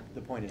Yeah.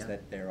 the point is Yeah.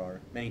 that there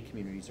are, many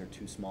communities are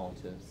too small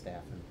to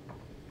staff and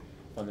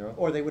fund their own,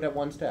 or they would have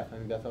one staff. I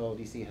mean, Bethel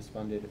LDC has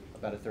funded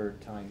about a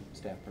third-time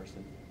staff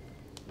person.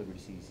 Liberty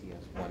CDC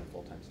has one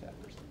full-time staff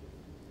person.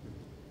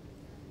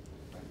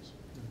 Thanks.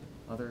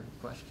 Other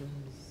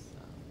questions?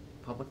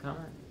 Public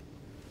comment?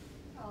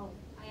 Oh,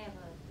 I have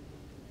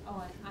a,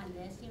 on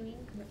this, you mean?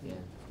 Yeah.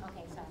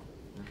 Okay, sorry.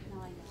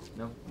 No, I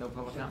don't. No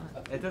public comment?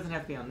 It doesn't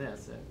have to be on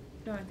this.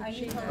 No, I Are think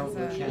you she talking-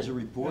 has She has a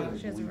report, I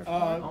She has a believe.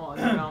 report. Oh,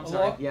 no, I'm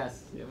sorry, Along-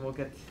 yes, yeah, we'll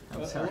get,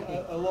 I'm sorry.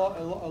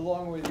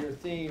 Along with your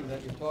theme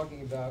that you're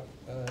talking about,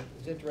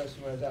 it's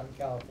interesting, when I was out in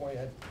California,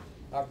 I had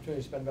the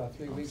opportunity to spend about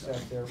 3 weeks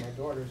out there with my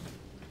daughters.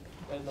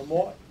 And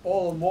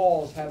all the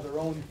malls have their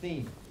own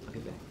theme. Look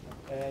at that.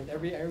 And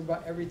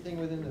everything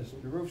within this,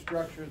 the roof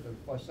structures, the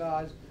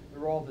facades,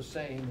 they're all the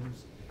same.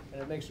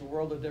 And it makes a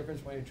world of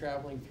difference when you're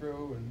traveling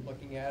through and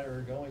looking at it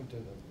or going to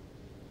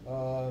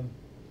them.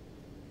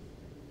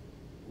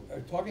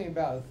 talking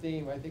about a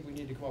theme, I think we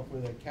need to come up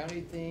with a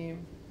county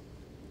theme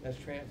that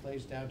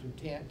translates down to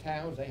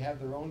towns. They have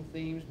their own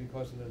themes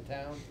because of the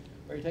town.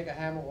 Or you take a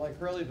hamlet like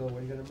Hurleyville,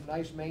 where you got a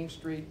nice main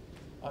street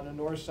on the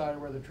north side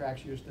where the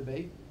tracks used to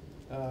be,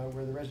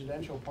 where the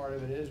residential part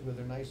of it is, with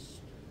their nice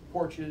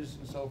porches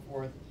and so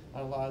forth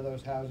on a lot of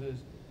those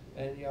houses.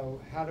 And, you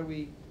know, how do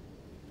we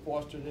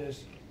foster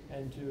this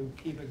and to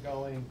keep it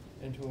going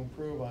and to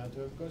improve on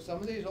it? Because some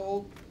of these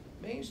old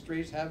main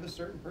streets have a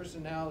certain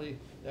personality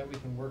that we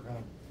can work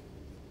on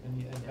and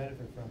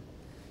benefit from.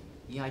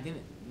 Yeah, I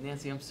didn't,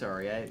 Nancy, I'm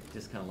sorry, I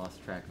just kinda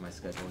lost track of my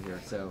schedule here,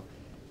 so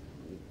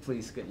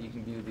please, you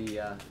can do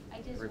the, I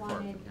just report.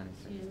 wanted for county to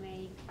secretary.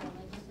 make the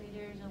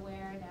legislators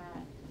aware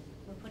that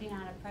we're putting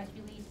out a press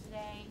release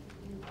today.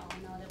 You all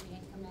know that we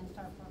had commenced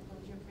our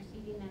foreclosure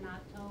proceeding in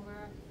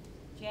October.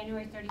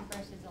 January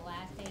 31st is the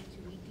last day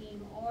to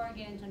redeem or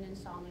get into an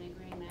installment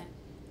agreement,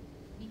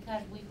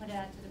 because we put it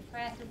out to the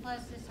press, and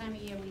plus this time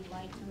of year we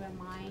like to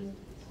remind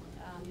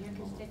your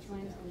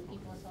constituents and the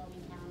people of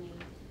Sullivan County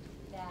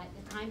that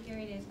the time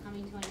period is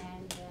coming to an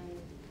end, and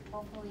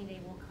hopefully they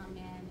will come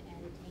in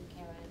and take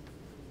care of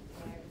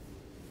their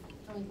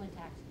delinquent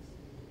taxes.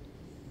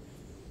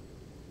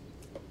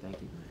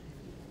 Thank you.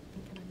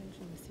 Can I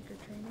mention the secret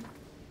training?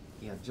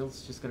 Yeah,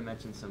 Jill's just gonna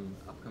mention some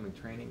upcoming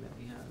training that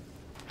we have.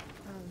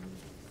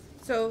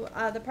 So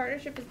the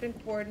partnership has been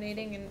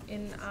coordinating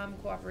in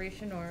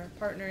cooperation or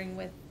partnering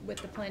with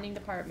the planning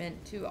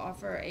department to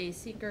offer a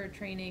seeker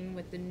training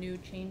with the new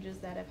changes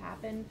that have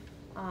happened.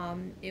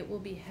 It will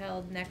be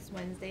held next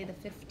Wednesday, the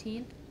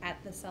 15th,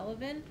 at the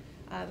Sullivan.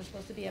 It was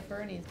supposed to be at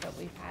Bernie's, but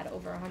we've had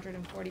over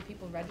 140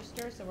 people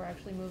register, so we're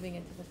actually moving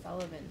into the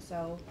Sullivan.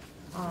 So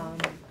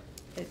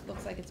it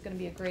looks like it's gonna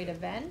be a great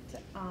event.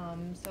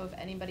 So if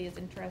anybody is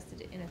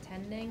interested in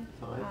attending,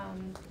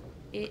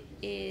 it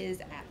is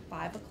at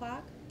 5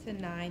 o'clock to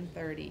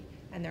 9:30,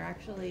 and they're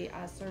actually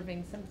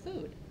serving some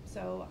food.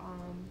 So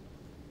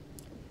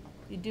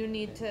you do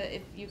need to,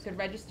 if you could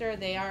register,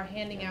 they are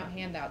handing out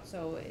handouts,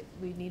 so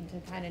we need to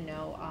kind of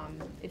know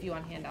if you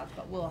want handouts,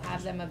 but we'll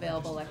have them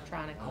available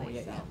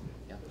electronically, so.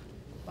 Yeah.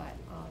 But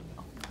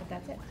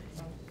that's it.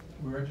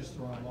 We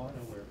register online or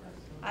where?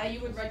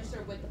 You would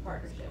register with the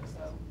partnership,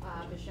 so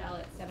Michelle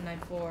at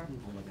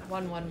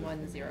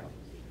 794-1110.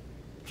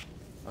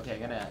 Okay,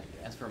 I'm gonna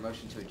ask for a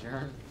motion to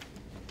adjourn.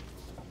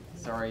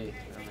 Sorry, I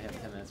only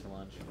have 10 minutes for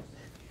lunch.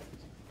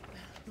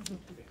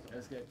 That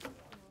was good.